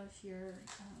 You know, if you're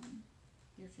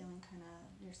feeling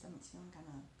your stomach's feeling kind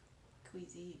of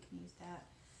queasy, you can use that.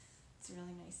 It's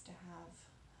really nice to have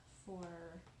for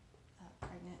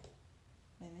pregnant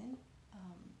women,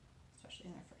 especially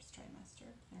in their first trimester.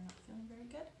 They're not feeling very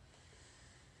good.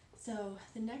 So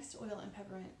the next oil and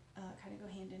peppermint kind of go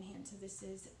hand in hand. So this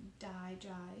is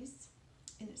Digize,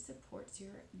 and it supports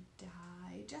your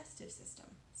digestive system.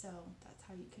 So that's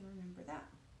how you can remember that.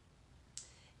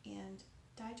 And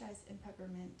Digize and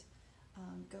peppermint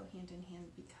go hand in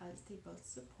hand because they both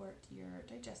support your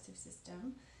digestive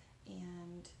system.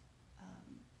 And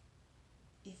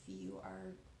if you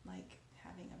are like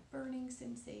having a burning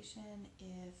sensation,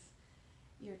 if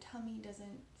your tummy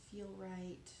doesn't feel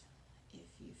right, if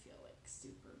you feel like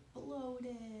super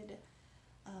bloated,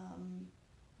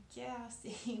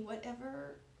 gassy,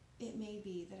 whatever it may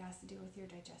be that has to do with your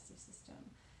digestive system,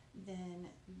 then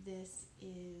this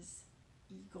is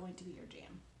going to be your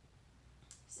jam.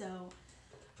 So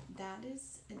that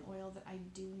is an oil that I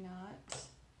do not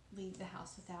leave the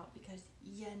house without, because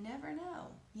you never know.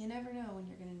 You never know when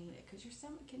you're going to need it, because your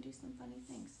stomach can do some funny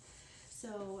things.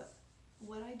 So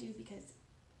what I do, because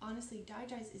honestly,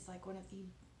 Digize is like one of the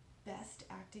best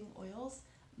acting oils,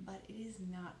 but it is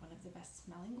not one of the best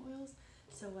smelling oils.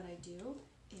 So what I do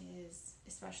is,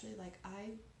 especially like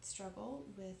I struggle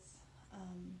with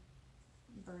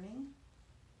burning,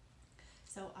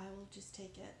 so I will just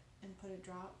take it and put a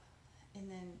drop and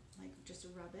then like just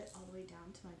rub it all the way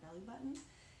down to my belly button.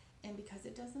 And because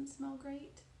it doesn't smell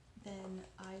great, then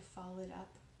I follow it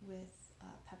up with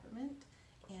peppermint,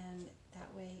 and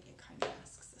that way it kind of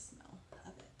masks the smell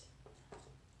of it.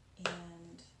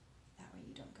 And that way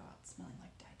you don't go out smelling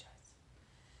like Digize.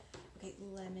 Okay,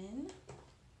 lemon.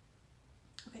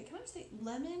 Okay, can I just say,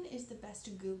 lemon is the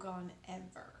best Goo Gone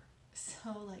ever.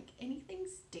 So like anything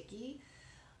sticky,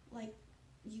 like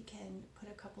you can put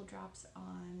a couple drops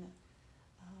on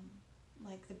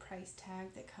like the price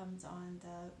tag that comes on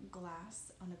the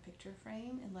glass on a picture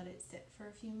frame, and let it sit for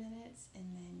a few minutes, and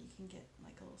then you can get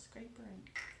like a little scraper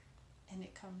and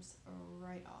it comes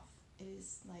right off. It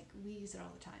is like, we use it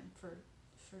all the time for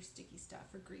sticky stuff,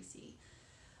 for greasy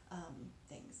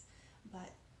things,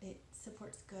 but it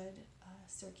supports good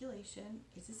circulation.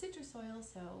 It's a citrus oil,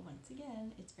 so once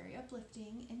again, it's very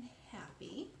uplifting and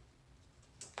happy.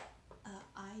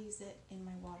 I use it in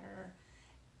my water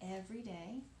every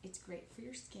day. It's great for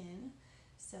your skin.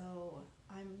 So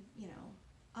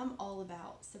I'm all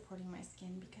about supporting my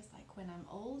skin, because like when I'm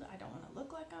old, I don't want to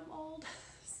look like I'm old.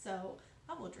 So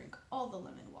I will drink all the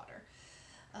lemon water.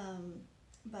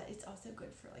 But it's also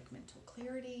good for like mental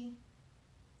clarity.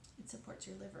 It supports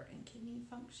your liver and kidney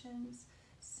functions.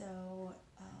 So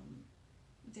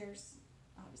there's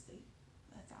obviously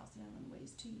 1,001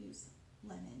 ways to use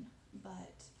lemon,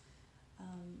 but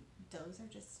those are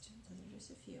just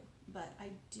a few. But I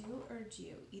do urge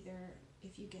you, either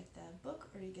if you get the book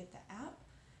or you get the app,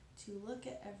 to look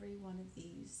at every one of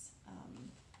these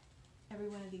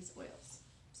oils.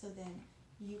 So then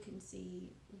you can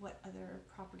see what other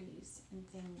properties and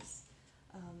things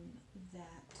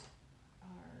that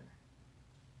are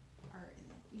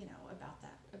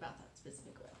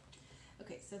specific oil.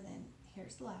 Okay, so then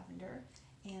here's lavender,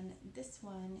 and this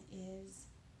one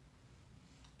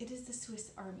it is the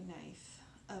Swiss Army knife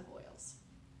of oils.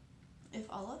 If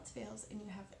all else fails and you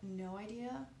have no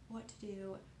idea what to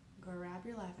do, grab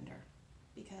your lavender,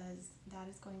 because that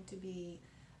is going to be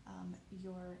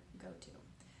your go-to.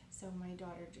 So my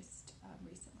daughter just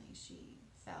recently, she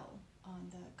fell on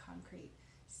the concrete,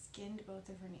 skinned both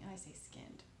of her knees. I say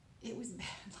skinned. It was bad.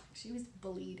 Like, she was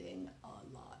bleeding a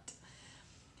lot.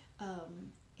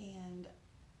 And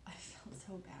I felt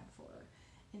so bad for her.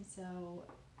 And so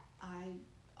I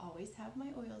always have my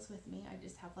oils with me. I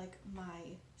just have like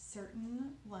my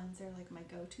certain ones are like my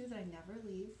go-to that I never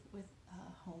leave with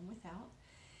home without.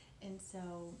 And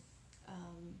so,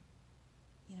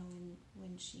 you know,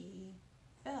 when she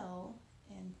fell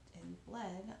and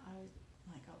bled, I was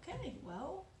like, okay,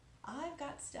 well, I've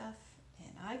got stuff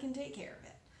and I can take care of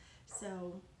it.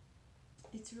 So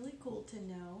it's really cool to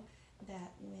know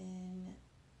that when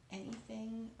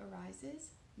anything arises,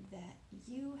 that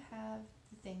you have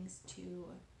the things to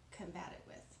combat it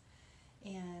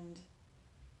with. And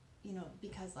you know,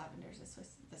 because lavender is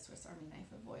the Swiss Army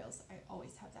knife of oils, I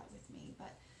always have that with me.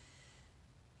 But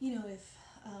you know, if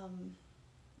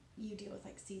you deal with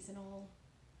like seasonal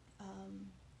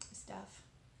stuff,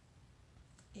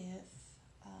 if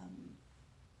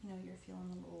you know, you're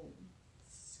feeling a little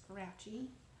scratchy,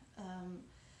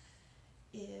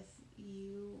 if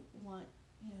you want,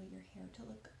 you know, your hair to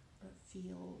look or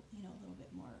feel, you know, a little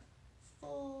bit more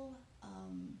full,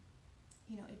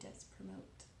 you know, it does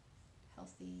promote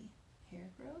healthy hair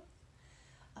growth.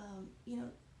 You know,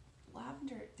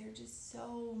 lavender, there are just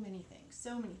so many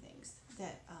things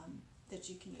that that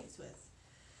you can use with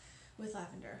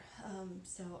lavender.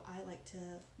 So I like to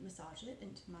massage it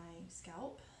into my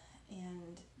scalp,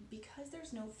 and because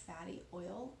there's no fatty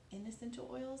oil in essential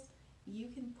oils, you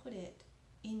can put it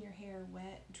in your hair,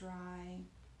 wet, dry,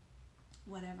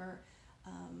 whatever.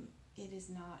 It is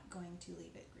not going to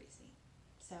leave it greasy.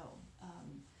 So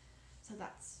so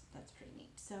that's pretty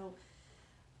neat. So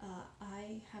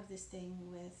I have this thing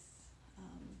with,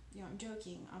 you know, I'm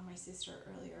joking on my sister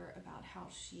earlier about how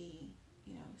she,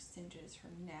 you know, singes her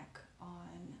neck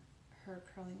on her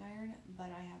curling iron, but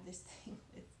I have this thing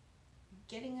with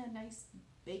getting a nice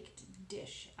baked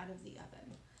dish out of the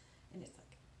oven, and it's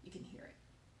like, you can hear it.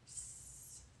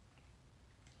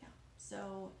 Yeah,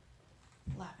 so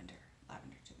lavender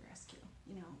to the rescue.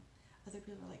 You know, other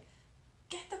people are like,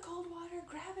 get the cold water,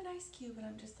 grab an ice cube, and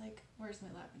I'm just like, where's my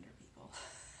lavender, people?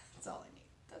 That's all I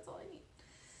need.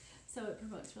 So it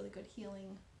promotes really good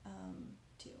healing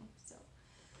too. So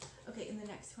okay, and the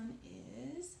next one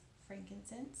is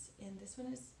frankincense, and this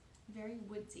one is very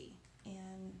woodsy,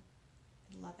 and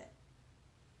I love it.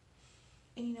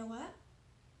 And you know what?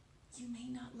 You may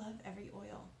not love every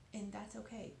oil, and that's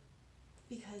okay,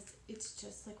 because it's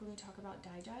just like when we talk about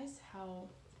dyes, how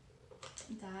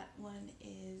that one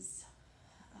is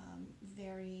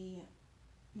very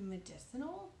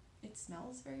medicinal. It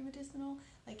smells very medicinal.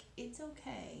 Like, it's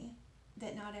okay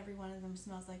that not every one of them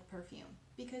smells like perfume,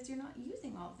 because you're not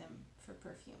using all of them for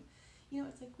perfume. You know,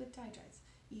 it's like with dyes.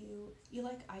 You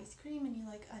like ice cream and you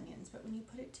like onions, but when you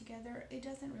put it together, it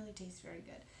doesn't really taste very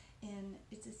good. And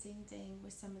it's the same thing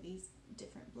with some of these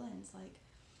different blends. Like,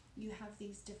 you have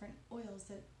these different oils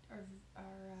that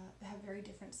have very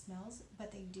different smells,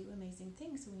 but they do amazing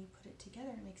things. So when you put it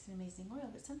together, it makes an amazing oil.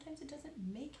 But sometimes it doesn't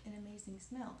make an amazing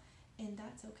smell, and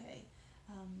that's okay.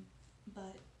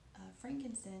 But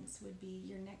frankincense would be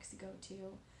your next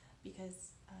go-to,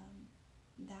 because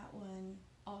that one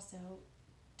also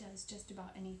does just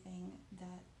about anything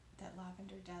that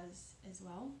lavender does as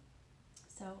well.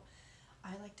 So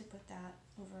I like to put that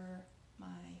over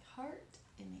my heart.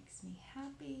 It makes me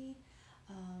happy.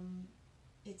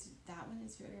 That one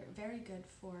is very, very good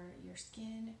for your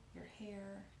skin, your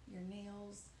hair, your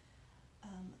nails,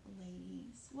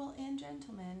 ladies, well, and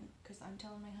gentlemen, because I'm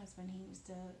telling my husband he needs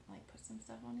to like put some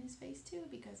stuff on his face too,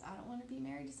 because I don't want to be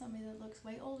married to somebody that looks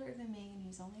way older than me and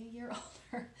he's only a year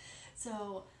older.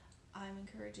 So I'm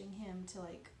encouraging him to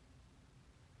like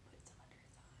put some under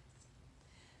his eyes.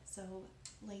 So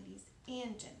ladies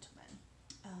and gentlemen,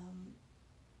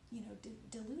 you know,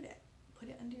 dilute it, put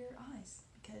it under your eyes,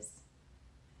 because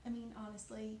I mean,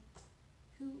 honestly,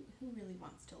 who really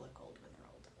wants to look old when they're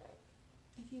old?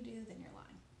 If you do, then you're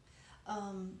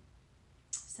lying.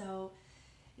 So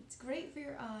it's great for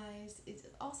your eyes. It's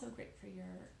also great for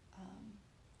your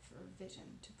for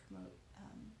vision, to promote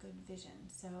good vision.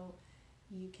 So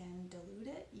you can dilute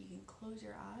it. You can close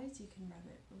your eyes. You can rub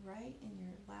it right in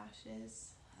your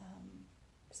lashes.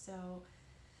 So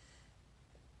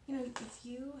you know, if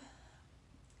you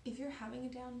if you're having a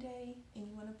down day and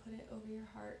you want to put it over your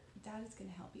heart, that is going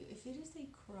to help you. If it is a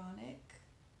chronic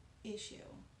issue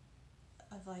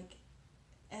of like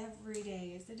every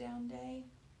day is a down day,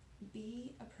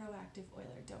 be a proactive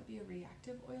oiler. Don't be a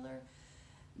reactive oiler.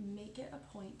 Make it a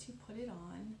point to put it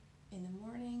on in the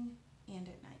morning and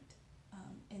at night.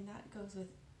 And that goes with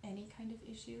any kind of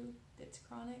issue that's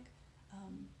chronic.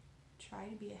 Try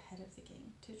to be ahead of the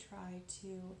game to try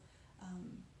to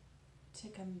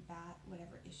combat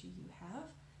whatever issue you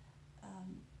have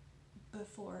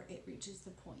before it reaches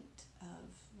the point of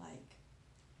like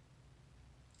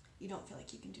you don't feel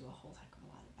like you can do a whole heck of a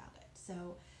lot about it.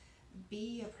 So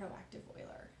be a proactive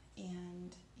oiler,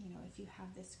 and if you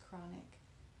have this chronic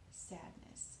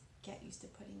sadness, get used to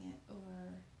putting it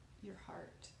over your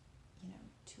heart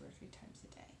 2 or 3 times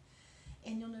a day,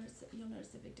 and you'll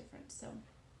notice a big difference. So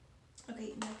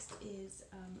okay, next is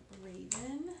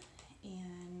Raven,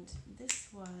 and this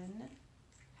one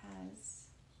has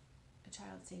a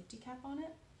child safety cap on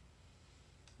it,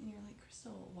 and you're like,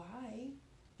 Crystal, why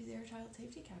is there a child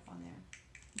safety cap on there?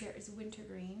 There is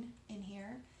wintergreen in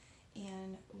here,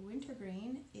 and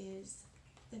wintergreen is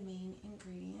the main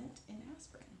ingredient in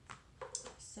aspirin.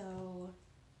 So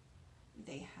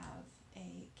they have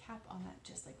a cap on that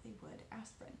just like they would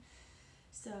aspirin.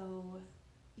 So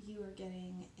you are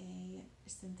getting a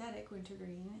synthetic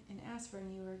wintergreen. In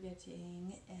aspirin, you are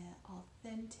getting an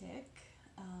authentic,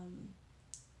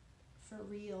 for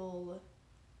real,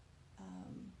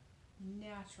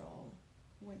 natural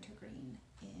wintergreen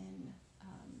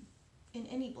in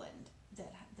any blend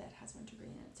that has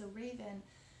wintergreen in it. So Raven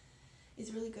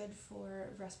is really good for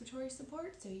respiratory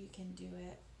support. So you can do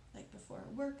it like before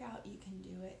a workout. You can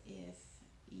do it if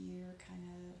you're kind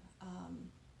of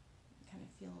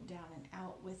feel down and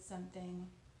out with something.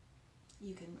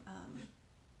 You can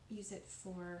use it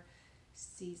for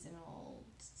seasonal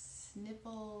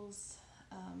sniffles.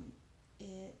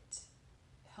 It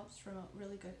helps promote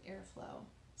really good airflow.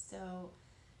 So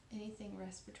anything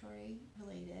respiratory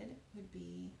related would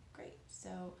be great.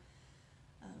 So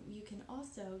you can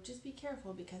also just be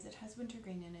careful because it has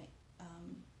wintergreen in it.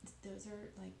 Those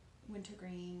are like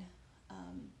wintergreen,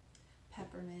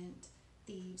 peppermint,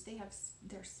 thieves.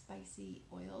 They're spicy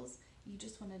oils. You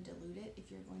just want to dilute it if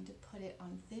you're going to put it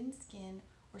on thin skin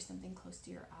or something close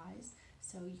to your eyes.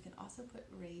 So you can also put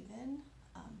Raven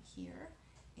here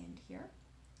and here,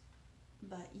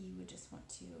 but you would just want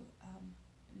to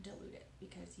dilute it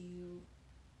because you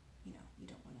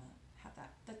don't want to have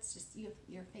that. That's just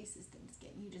your face is thin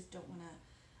skin. You just don't want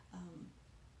to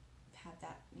have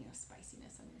that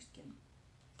spiciness on your skin.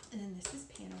 And then this is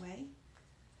Panaway,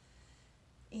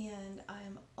 and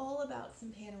I'm all about some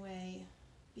Panaway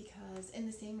because, and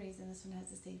the same reason this one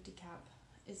has a safety cap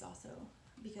is also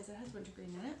because it has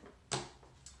wintergreen in it.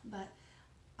 But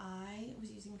I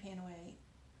was using Panaway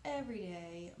every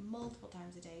day, multiple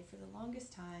times a day for the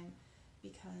longest time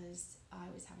because I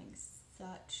was having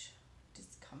such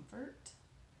discomfort,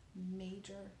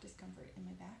 major discomfort in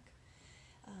my back.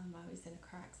 I was in a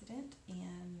car accident,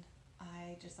 and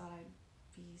I just thought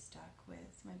I'd be stuck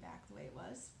with my back the way it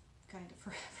was kind of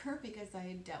forever because I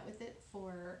had dealt with it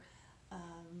for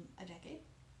a decade.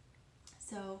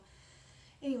 So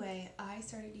anyway, I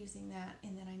started using that,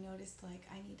 and then I noticed like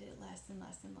I needed it less and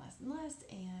less and less and less,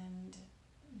 and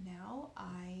now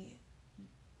I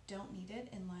don't need it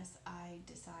unless I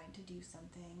decide to do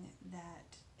something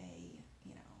that a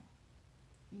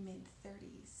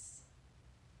mid-30s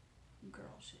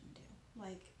girl shouldn't do,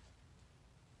 like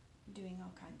doing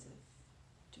all kinds of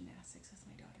gymnastics with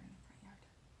my daughter in the front yard.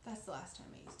 That's the last time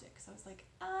I used it because I was like,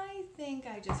 I think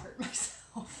I just hurt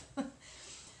myself.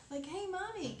 Like, hey,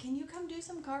 Mommy, can you come do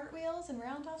some cartwheels and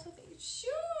roundhouse with me?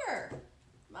 Sure.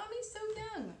 Mommy's so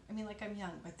young. I mean, like, I'm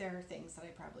young, but there are things that I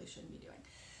probably shouldn't be doing.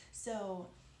 So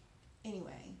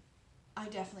anyway, I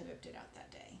definitely whipped it out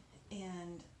that day.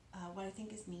 And what I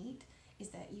think is neat is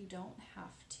that you don't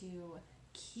have to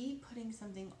keep putting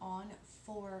something on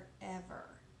forever.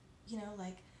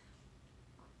 Like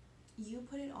you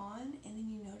put it on and then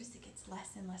you notice it gets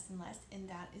less and less and less, and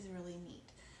that is really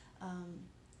neat.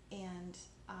 And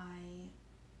I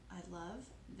love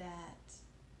that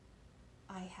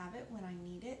I have it when I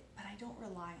need it, but I don't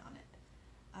rely on it.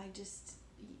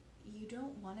 You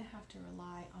don't want to have to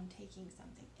rely on taking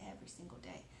something every single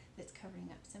day that's covering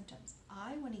up symptoms.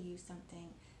 I want to use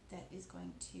something that is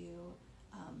going to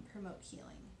promote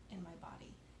healing in my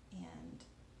body, and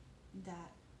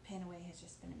that Panaway has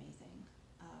just been amazing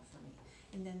for me.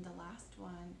 And then the last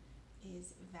one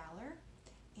is Valor,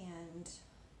 and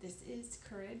this is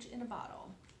Courage in a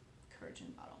Bottle. Courage in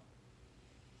a Bottle.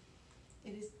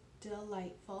 It is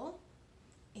delightful,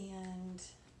 and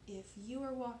if you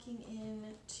are walking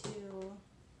into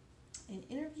an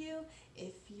interview,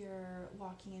 if you're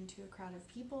walking into a crowd of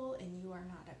people and you are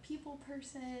not a people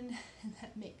person, and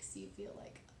that makes you feel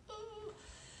like, oh,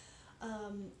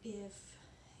 if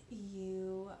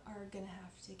you are gonna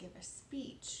have to give a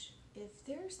speech, if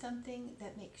there's something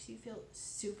that makes you feel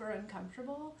super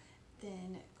uncomfortable,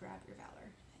 then grab your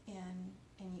Valor and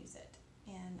use it.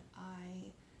 And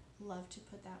I love to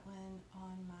put that one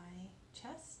on my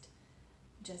chest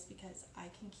just because I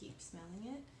can keep smelling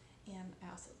it, and I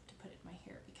also love to put it in my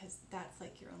hair because that's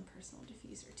like your own personal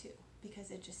diffuser too, because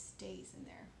it just stays in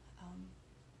there.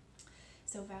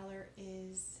 So Valor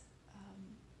is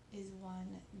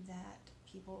one that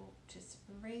people just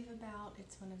rave about.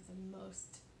 It's one of the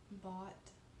most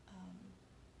bought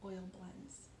oil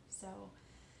blends. So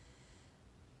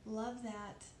love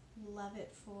that. Love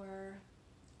it for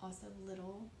also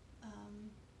little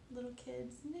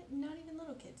kids, not even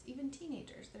little kids, even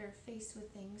teenagers that are faced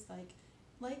with things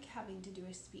like having to do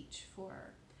a speech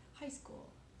for high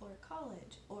school or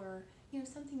college, or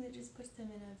something that just puts them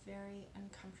in a very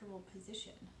uncomfortable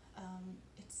position.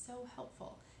 It's so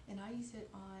helpful, and I use it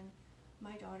on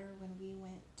my daughter when we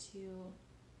went to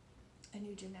a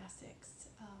new gymnastics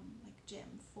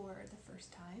gym for the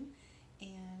first time,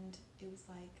 and it was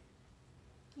like,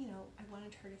 I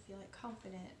wanted her to feel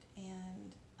confident,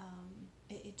 and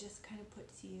it just kind of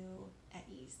puts you at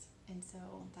ease, and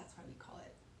so that's why we call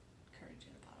it Courage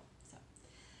in a Bottle.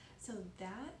 So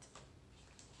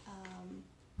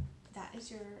that is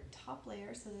your top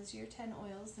layer. So those are your 10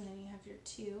 oils, and then you have your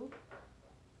 2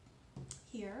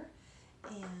 here,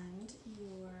 and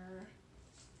your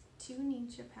 2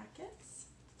 Ninja packets,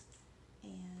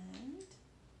 and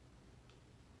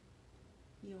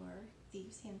your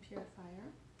Thieves Hand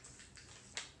Purifier,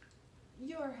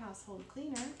 your household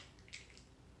cleaner,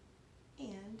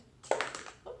 and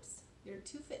your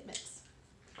 2 Fit Mix.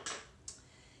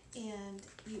 And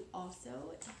you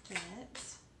also get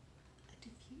a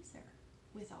diffuser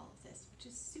with all of this, which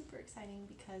is super exciting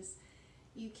because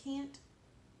you can't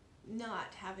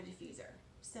not have a diffuser.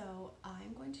 So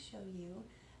I'm going to show you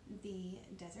the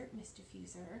Desert Mist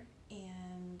Diffuser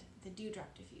and the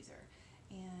Dewdrop Diffuser,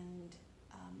 and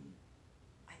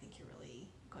I think you're really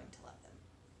going to love them.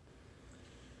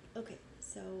 Okay,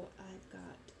 so I've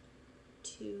got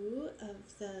 2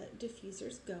 of the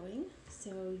diffusers going,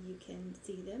 so you can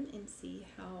see them and see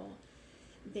how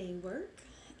they work,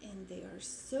 and they are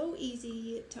so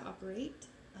easy to operate.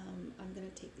 I'm going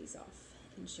to take these off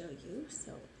and show you,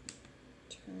 so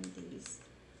turn these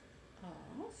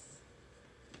off.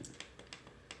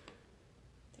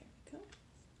 There we go.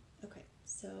 Okay,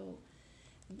 so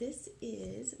this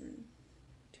is,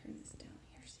 turn this down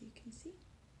here so you can see.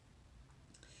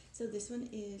 So this one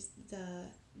is the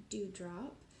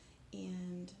Dewdrop,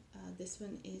 and this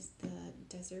one is the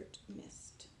Desert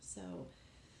Mist. So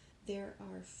there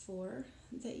are 4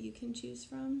 that you can choose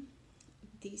from.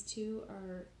 These 2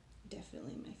 are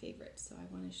definitely my favorites, so I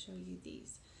want to show you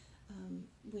these.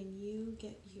 When you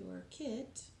get your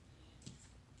kit,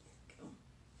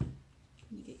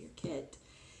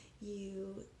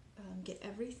 you get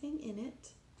everything in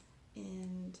it,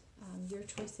 and your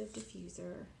choice of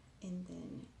diffuser, and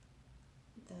then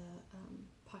the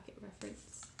pocket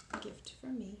reference gift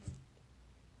from me,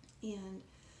 and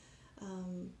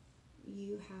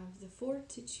you have the 4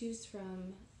 to choose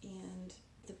from, and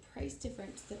the price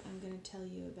difference that I'm going to tell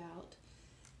you about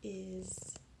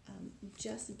is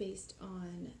just based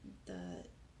on the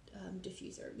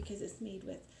diffuser, because it's made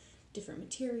with different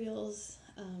materials.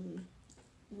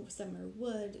 Some are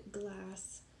wood,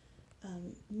 glass,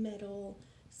 metal,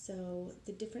 so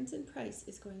the difference in price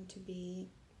is going to be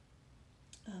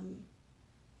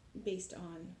based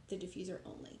on the diffuser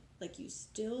only. Like, you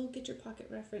still get your pocket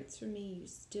reference from me, you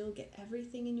still get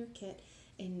everything in your kit,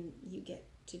 and you get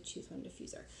to choose one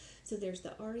diffuser. So there's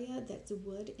the Aria, that's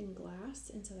wood and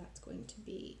glass, and so that's going to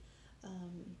be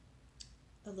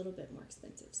a little bit more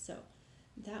expensive. So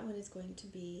that one is going to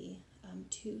be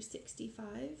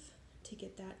 $265 to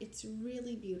get that. It's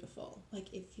really beautiful.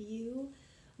 Like, if you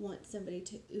want somebody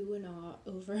to ooh and ah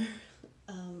over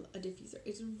a diffuser,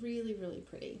 it's really, really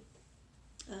pretty.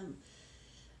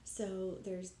 So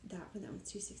there's that one, that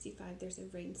one's $265. There's a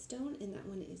Rainstone, and that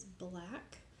one is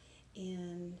black.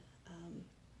 And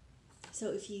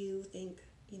so if you think,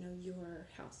 your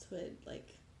house would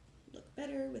look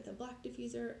better with a black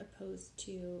diffuser opposed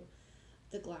to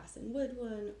the glass and wood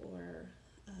one, or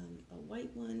a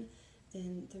white one,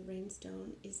 then the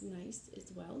Rainstone is nice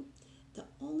as well. The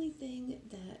only thing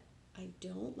that I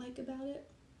don't like about it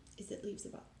is it leaves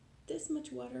about this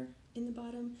much water in the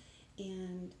bottom,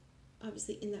 and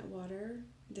obviously in that water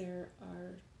there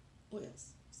are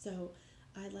oils. So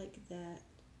I like that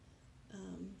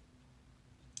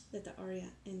that the Aria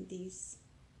and these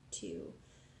two,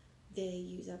 they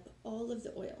use up all of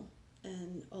the oil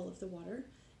and all of the water,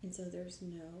 and so there's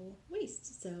no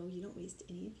waste. So you don't waste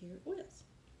any of your oils.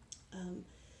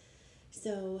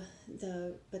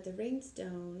 But the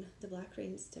rainstone, the black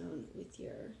rainstone with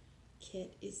your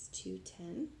kit is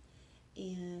 $210,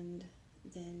 and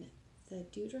then the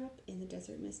dewdrop and the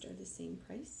desert mist are the same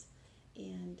price,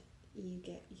 and you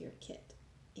get your kit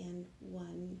and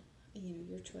one,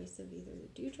 your choice of either the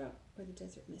dewdrop or the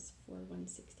desert mist for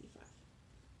 $165.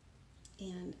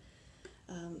 And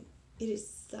it is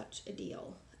such a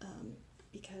deal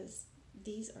because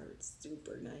these are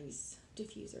super nice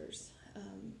diffusers.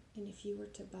 And if you were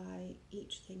to buy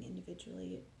each thing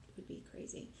individually, it would be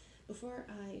crazy. Before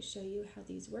I show you how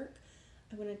these work,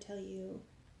 I want to tell you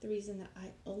the reason that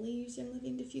I only use Young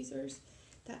Living diffusers.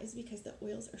 That is because the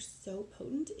oils are so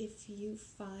potent. If you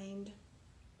find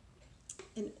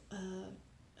a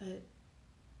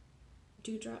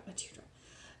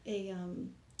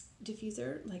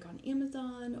diffuser like on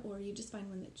Amazon, or you just find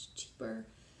one that's cheaper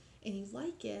and you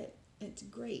like it, it's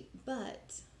great,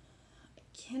 but I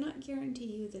cannot guarantee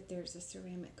you that there's a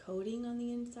ceramic coating on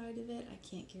the inside of it. I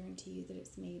can't guarantee you that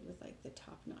it's made with like the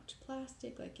top-notch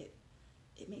plastic. Like it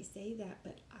may say that,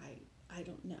 but I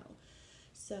don't know.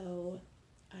 So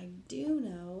I do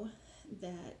know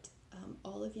that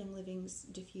all of Young Living's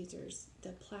diffusers,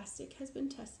 the plastic has been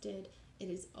tested.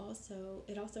 It also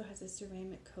has a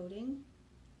ceramic coating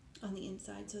on the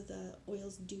inside, so the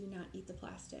oils do not eat the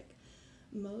plastic.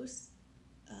 Most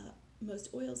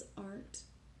oils aren't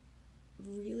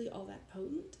really all that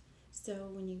potent, so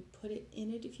when you put it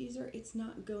in a diffuser, it's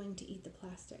not going to eat the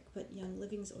plastic, but Young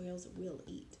Living's oils will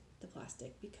eat the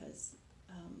plastic because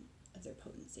of their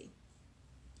potency.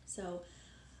 So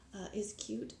as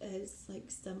cute as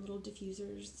like some little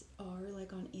diffusers are,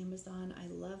 like on Amazon, I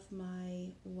love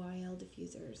my YL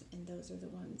diffusers, and those are the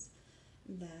ones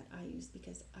that I use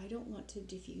because I don't want to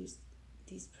diffuse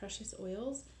these precious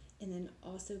oils and then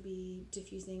also be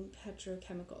diffusing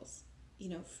petrochemicals,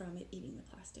 from it eating the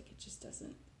plastic. It just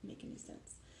doesn't make any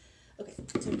sense. Okay,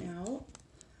 so now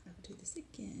I will do this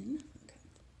again. Okay,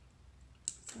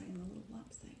 sorry, I'm a little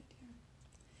lopsided here.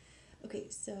 Okay,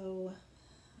 so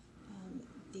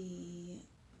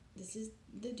this is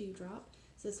the dewdrop.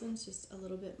 So this one's just a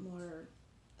little bit more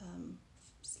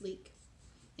sleek,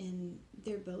 and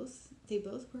they both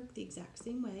work the exact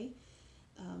same way.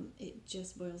 It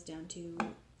just boils down to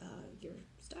your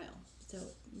style. So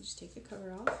you just take the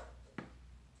cover off,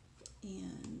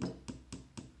 and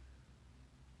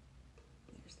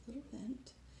there's a little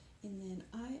vent, and then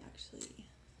I actually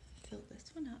filled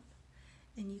this one up,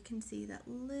 and you can see that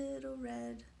little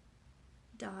red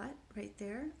dot right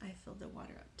there. I filled the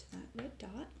water up to that red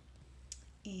dot,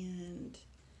 and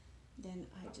then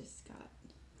I just got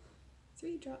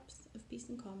 3 drops of Peace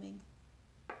and Calming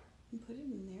and put it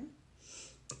in there,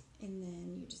 and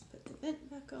then you just put the vent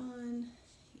back on,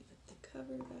 you put the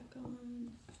cover back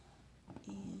on,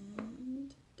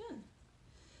 and done.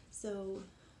 So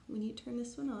when you turn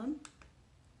this one on,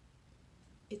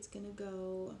 it's gonna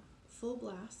go full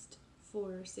blast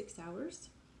for 6 hours.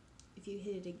 If you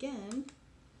hit it again,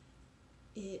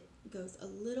 it goes a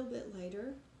little bit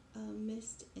lighter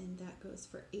mist, and that goes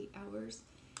for 8 hours.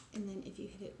 And then if you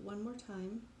hit it one more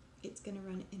time, it's going to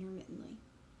run intermittently.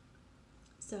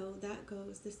 So that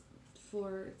goes this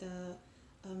for the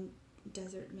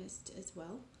desert mist as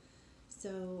well.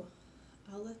 So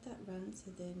I'll let that run,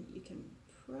 so then you can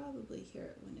probably hear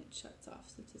it when it shuts off,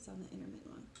 since it's on the intermittent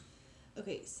one.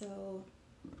 Okay, so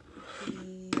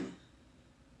the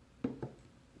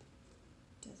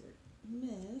desert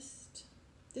mist,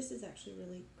 this is actually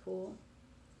really cool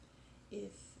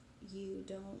if you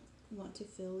don't want to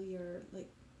fill your,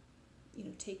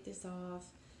 take this off,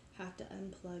 have to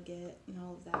unplug it and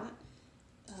all of that.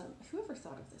 Whoever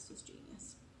thought of this was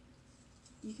genius.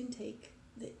 You can take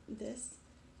this,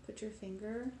 put your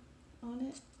finger on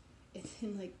it, and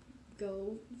then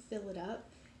go fill it up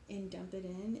and dump it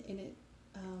in, and it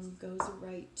goes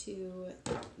right to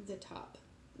the top.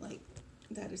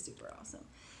 That is super awesome.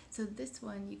 So this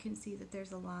one, you can see that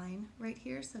there's a line right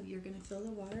here, so you're going to fill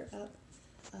the water up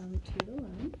to the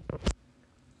line,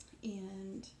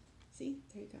 and see,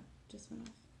 there you go, just went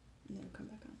off, and then it'll come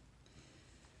back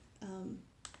on,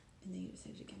 and then you just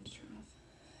hit it again to turn off.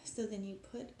 So then you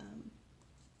put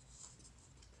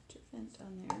your vent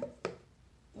on there.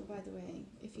 Oh, by the way,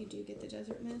 if you do get the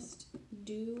desert mist,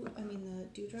 the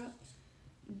dewdrop,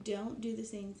 don't do the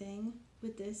same thing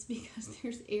with this, because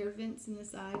there's air vents in the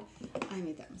side. I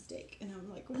made that mistake, and I'm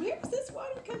like, where's this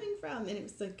water coming from? And it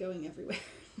was going everywhere.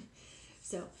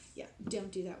 So yeah, don't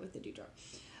do that with the dewdrop.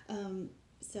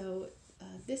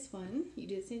 This one, you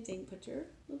do the same thing. Put your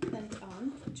little vent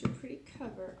on, put your pretty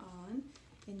cover on,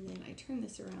 and then I turn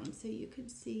this around so you could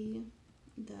see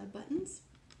the buttons.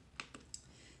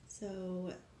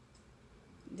 So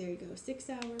there you go, 6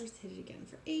 hours, hit it again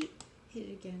for 8, hit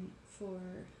it again for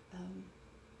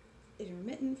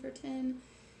intermittent for 10,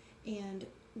 and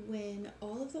when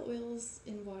all of the oils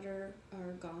in water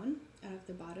are gone out of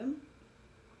the bottom,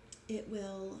 it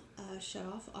will shut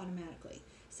off automatically.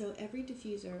 So every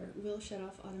diffuser will shut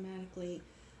off automatically.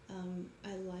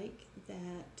 I like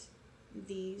that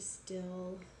these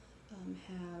still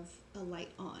have a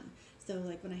light on. So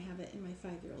like when I have it in my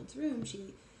 5-year-old's room,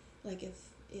 she, like if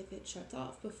it shuts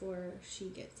off before she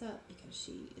gets up, because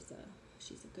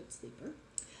she's a good sleeper,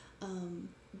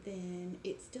 then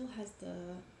it still has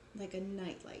like a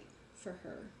night light for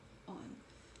her on,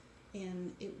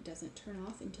 and it doesn't turn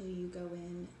off until you go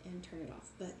in and turn it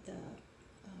off. But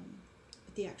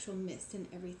the actual mist and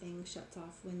everything shuts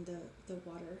off when the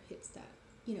water hits that,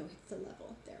 hits the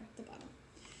level there at the bottom.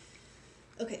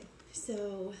 Okay,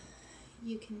 so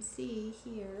you can see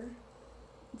here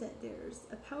that there's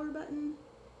a power button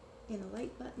and a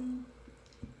light button,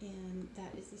 and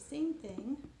that is the same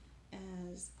thing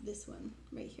as this one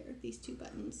right here, these two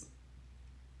buttons.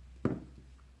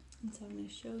 And so I'm going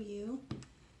to show you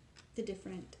the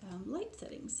different light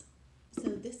settings. So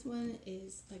this one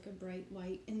is like a bright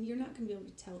white, and you're not going to be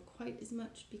able to tell quite as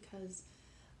much because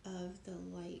of the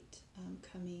light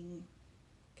coming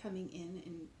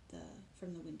in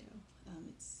from the window.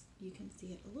 You can see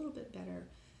it a little bit better,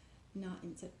 not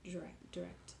in such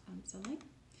direct sunlight.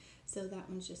 So that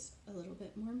one's just a little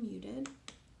bit more muted.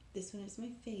 This one is my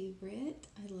favorite.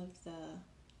 I love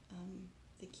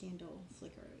the candle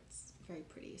flicker. It's very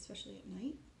pretty, especially at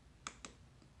night.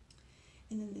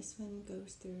 And then this one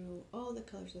goes through all the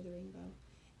colors of the rainbow.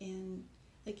 And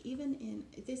like even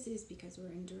this is because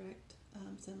we're in direct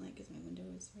sunlight, because my window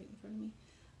is right in front of me.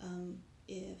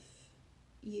 If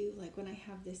you, like when I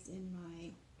have this in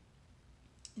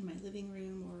my living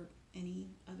room, or any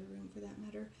other room for that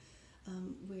matter,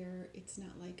 where it's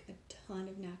not like a ton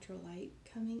of natural light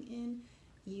coming in,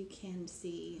 you can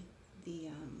see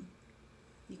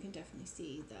you can definitely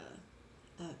see the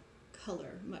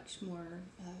color much more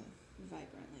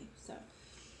vibrantly.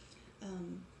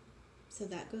 So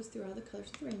that goes through all the colors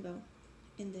of the rainbow,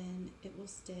 and then it will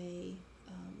stay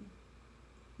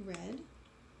red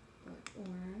or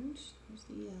orange. There's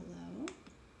the yellow,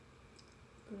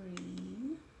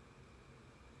 green.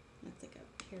 That's like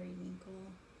a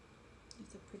periwinkle.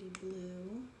 It's a pretty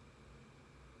blue,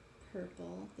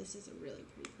 purple. This is a really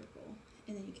pretty purple.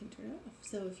 And then you can turn it off.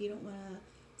 So if you don't want to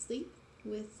sleep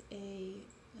with a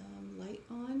light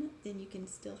on, then you can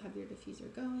still have your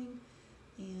diffuser going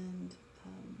and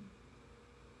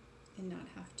not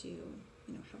have to,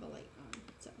 have a light on.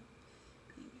 So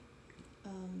anyway,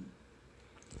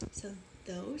 so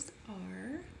those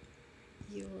are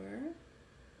your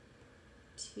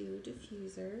 2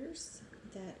 diffusers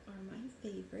that are my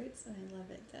favorites, and I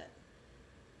love it that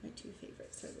my 2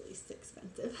 favorites are the least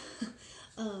expensive.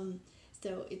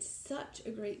 So it's such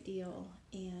a great deal,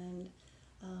 and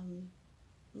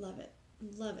love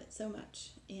it so much.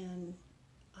 And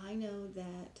I know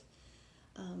that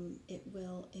it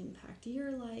will impact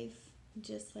your life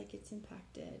just like it's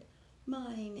impacted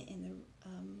mine and the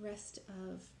rest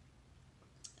of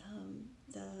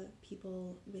the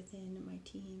people within my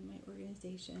team, my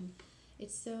organization.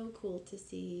 It's so cool to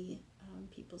see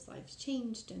people's lives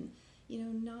changed, and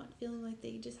not feeling like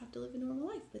they just have to live a normal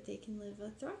life, but they can live a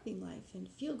thriving life and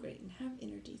feel great and have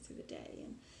energy through the day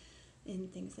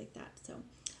and things like that. So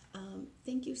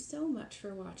thank you so much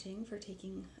for watching, for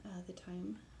taking the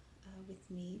time with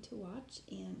me to watch,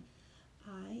 and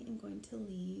I am going to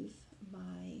leave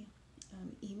my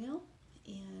email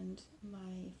and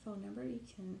my phone number. You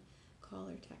can call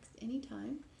or text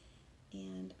anytime,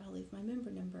 and I'll leave my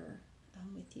member number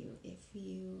with you. If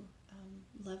you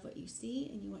love what you see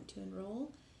and you want to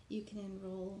enroll, you can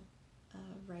enroll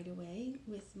right away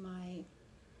with my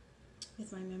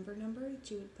member number that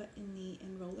you would put in the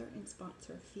enroller and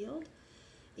sponsor field.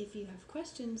 If you have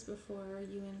questions before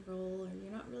you enroll, or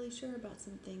you're not really sure about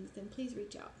some things, then please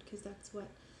reach out, because that's what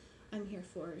I'm here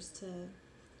for, is to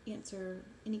answer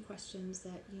any questions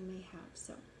that you may have.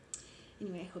 So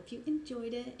anyway, I hope you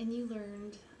enjoyed it and you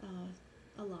learned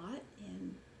a lot,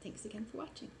 and thanks again for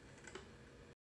watching.